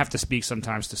I have to speak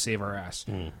sometimes to save our ass.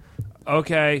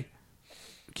 Okay.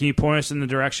 Can you point us in the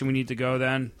direction we need to go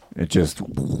then? It just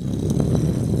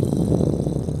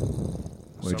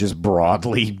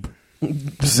broadly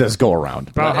says go around.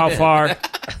 About how far?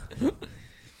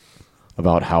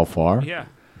 About how far? Yeah.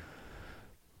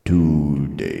 2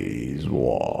 days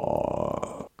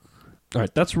walk. All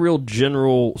right, that's real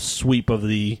general sweep of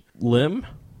the limb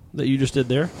that you just did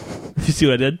there. You see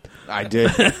what I did? I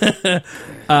did.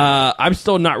 I'm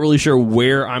still not really sure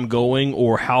where I'm going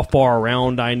or how far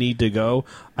around I need to go.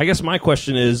 I guess my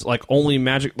question is, like, only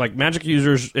magic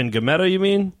users in Gameta, you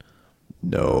mean?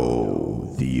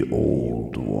 No, the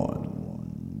old ones.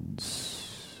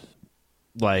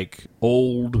 Like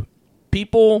old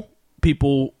people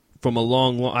from a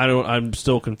long I'm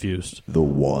still confused. The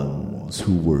ones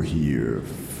who were here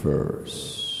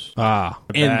first. And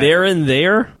they're in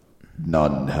there?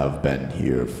 None have been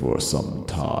here for some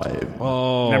time.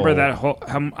 Oh. Remember that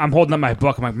I'm holding up my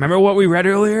book. I'm like, remember what we read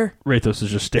earlier? Rathos is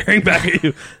just staring back at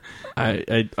you.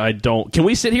 I don't. Can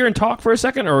we sit here and talk for a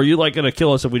second, or are you like going to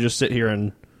kill us if we just sit here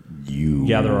and You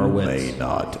gather our wits? may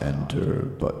not enter,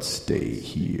 but stay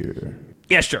here.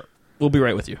 Yeah, sure. We'll be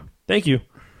right with you. Thank you.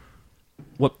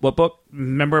 What book?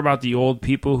 Remember about the old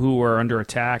people who were under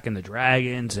attack and the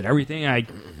dragons and everything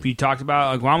we talked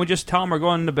about? Like, why don't we just tell them we're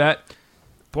going to Nibet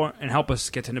and help us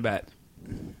get to Nibet?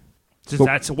 Since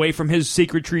that's away from his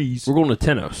sacred trees. We're going to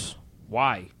Tenos.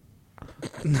 Why?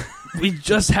 We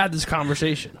just had this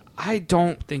conversation. I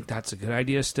don't think that's a good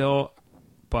idea still,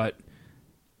 but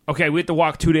okay, we have to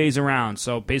walk 2 days around,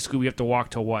 so basically we have to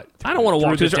walk to what? I don't want to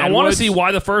walk Through through. the I want to Deadwoods? see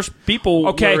why the first people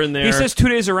Okay, were in there. he says 2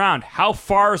 days around. How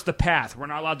far is the path? We're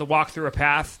not allowed to walk through a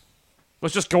path.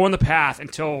 Let's just go in the path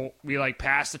until we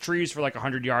pass the trees for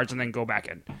 100 yards and then go back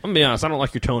in. I'm gonna be honest. I don't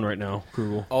like your tone right now,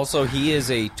 Krugel. Also, he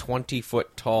is a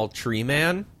 20-foot tall tree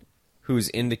man who's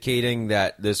indicating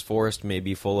that this forest may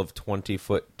be full of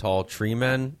 20-foot tall tree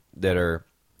men that are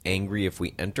angry if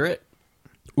we enter it.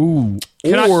 Ooh,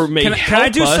 Can or I- may can I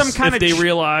help do us some kind if of they ch-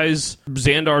 realize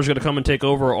Xandar's going to come and take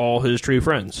over all his tree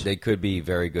friends. They could be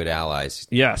very good allies.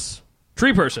 Yes,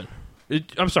 tree person.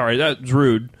 I'm sorry, that's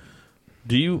rude.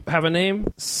 Do you have a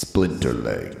name? Splinter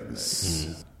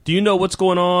legs. Do you know what's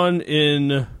going on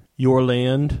in your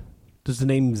land? Does the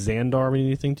name Xandar mean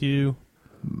anything to you?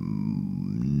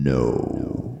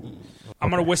 No. I'm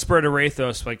going to whisper to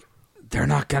Rathos, like, they're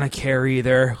not going to care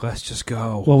either. Let's just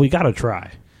go. Well, we got to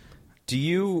try. Do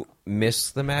you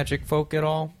miss the magic folk at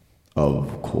all?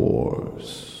 Of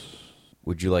course.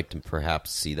 Would you like to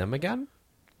perhaps see them again?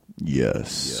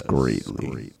 Yes,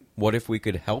 greatly. What if we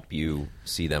could help you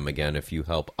see them again if you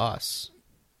help us?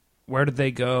 Where did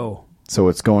they go? So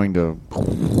it's going to...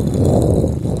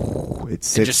 It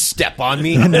sits... Just step on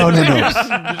me? No. the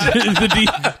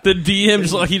DM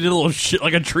just like he did a little shit,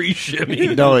 like a tree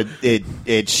shimmy. No, it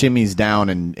shimmies down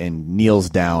and kneels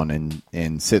down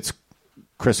and sits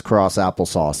crisscross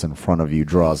applesauce in front of you,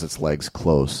 draws its legs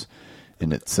close,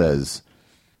 and it says,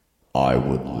 I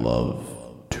would love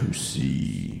to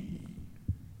see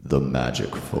the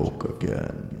magic folk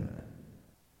again.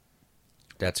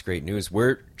 That's great news.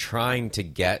 We're trying to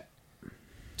get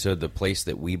to the place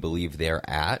that we believe they're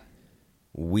at.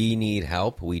 We need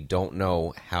help. We don't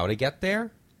know how to get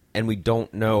there, and we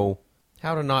don't know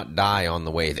how to not die on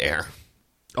the way there.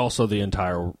 Also, the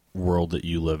entire world that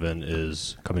you live in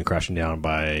is coming crashing down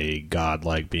by a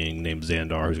godlike being named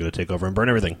Xandar, who's going to take over and burn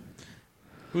everything.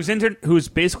 Who's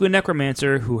basically a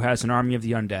necromancer who has an army of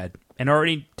the undead and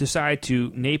already decided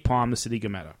to napalm the city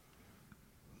Gameta.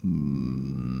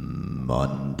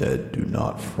 Undead do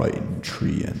not frighten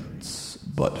treants,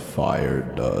 but fire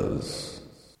does.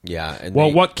 Yeah. And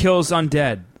Well, what kills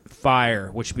undead?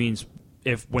 Fire, which means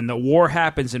when the war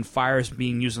happens and fire is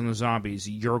being used on the zombies,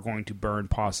 you're going to burn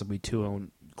possibly too.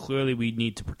 And clearly, we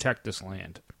need to protect this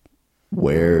land.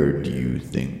 Where do you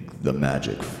think the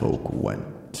magic folk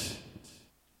went?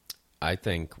 I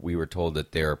think we were told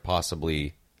that they're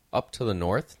possibly up to the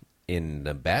north in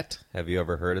Nabet. Have you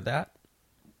ever heard of that?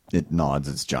 It nods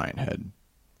its giant head.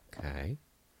 Okay.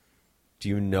 Do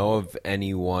you know of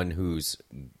anyone who's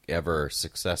ever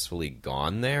successfully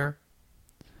gone there?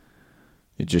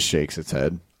 It just shakes its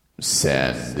head.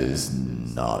 Sand is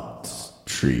not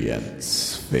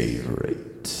treant's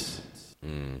favorite.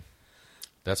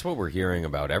 That's what we're hearing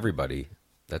about everybody.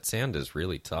 That sand is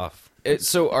really tough.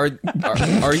 So are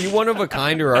you one of a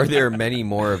kind, or are there many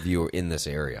more of you in this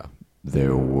area?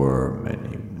 There were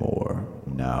many more.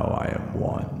 Now I am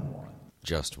one.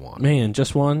 Just one. Man,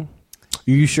 just one?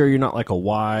 Are you sure you're not like a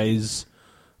wise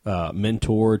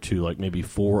mentor to like maybe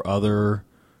 4 other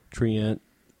treant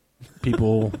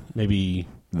people? Maybe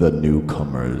The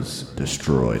newcomers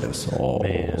destroyed us all.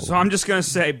 Man. So I'm just going to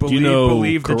say,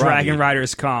 believe the karate? Dragon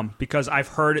Riders come, because I've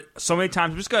heard it so many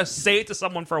times. I'm just going to say it to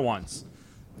someone for once.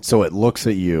 So it looks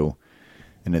at you,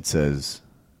 and it says,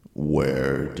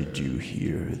 "Where did you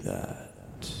hear that?"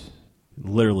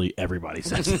 literally everybody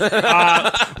says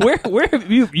that. Where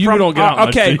have you don't get out much,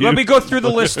 okay, do you? let me go through the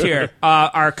list here.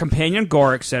 Our companion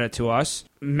Goric said it to us.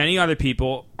 Many other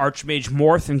people. Archmage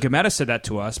Morth and Gameta said that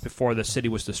to us before the city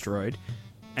was destroyed.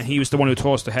 And he was the one who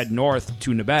told us to head north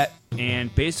to Nabet.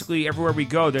 And basically everywhere we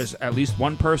go, there's at least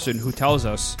one person who tells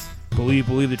us, believe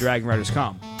the Dragon Riders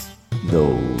come.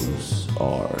 Those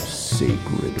are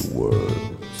sacred words.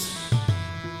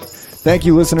 Thank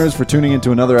you, listeners, for tuning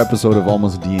into another episode of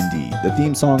Almost D&D. The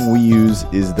theme song we use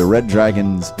is The Red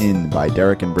Dragon's Inn by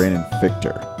Derek and Brandon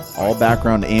Fichter. All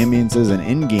background ambiences and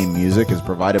in-game music is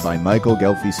provided by Michael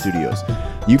Gelfi Studios.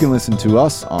 You can listen to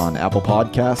us on Apple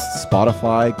Podcasts,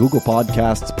 Spotify, Google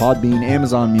Podcasts, Podbean,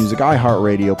 Amazon Music,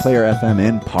 iHeartRadio, Player FM,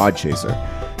 and Podchaser.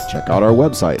 Check out our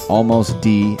website,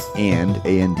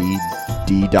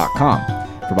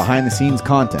 almostdand.com, for behind-the-scenes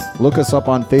content. Look us up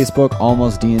on Facebook,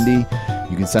 Almost D&D.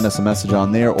 You can send us a message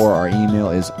on there, or our email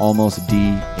is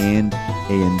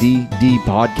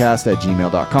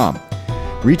almostdanddpodcast@gmail.com.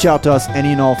 Reach out to us.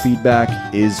 Any and all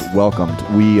feedback is welcomed.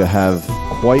 We have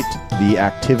quite the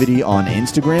activity on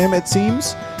Instagram, it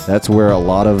seems. That's where a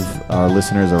lot of our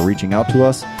listeners are reaching out to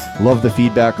us. Love the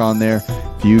feedback on there.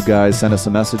 If you guys send us a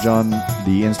message on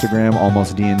the Instagram,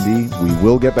 Almost D&D, we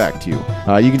will get back to you.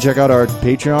 You can check out our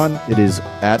Patreon. It is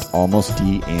at Almost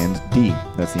D&D.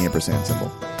 That's the ampersand symbol.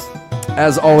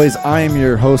 As always, I am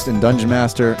your host and Dungeon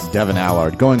Master, Devin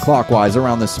Allard. Going clockwise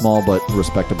around this small but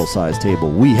respectable-sized table,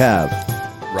 we have...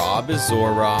 Rob is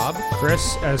Zorob.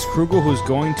 Chris as Krugel, who's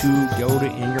going to go to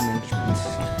anger management.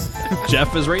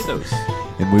 Jeff is Rathos.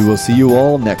 And we will see you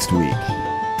all next week.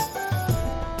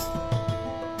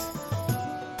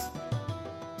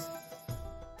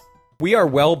 We are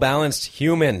well-balanced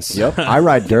humans. Yep, I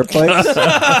ride dirt bikes,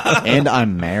 and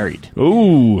I'm married.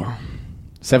 Ooh.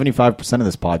 75% of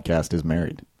this podcast is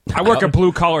married. I work a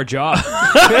blue-collar job.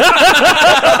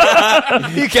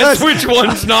 Guess which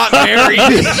one's not married?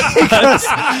 Because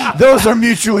those are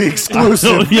mutually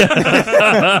exclusive.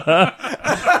 Yeah.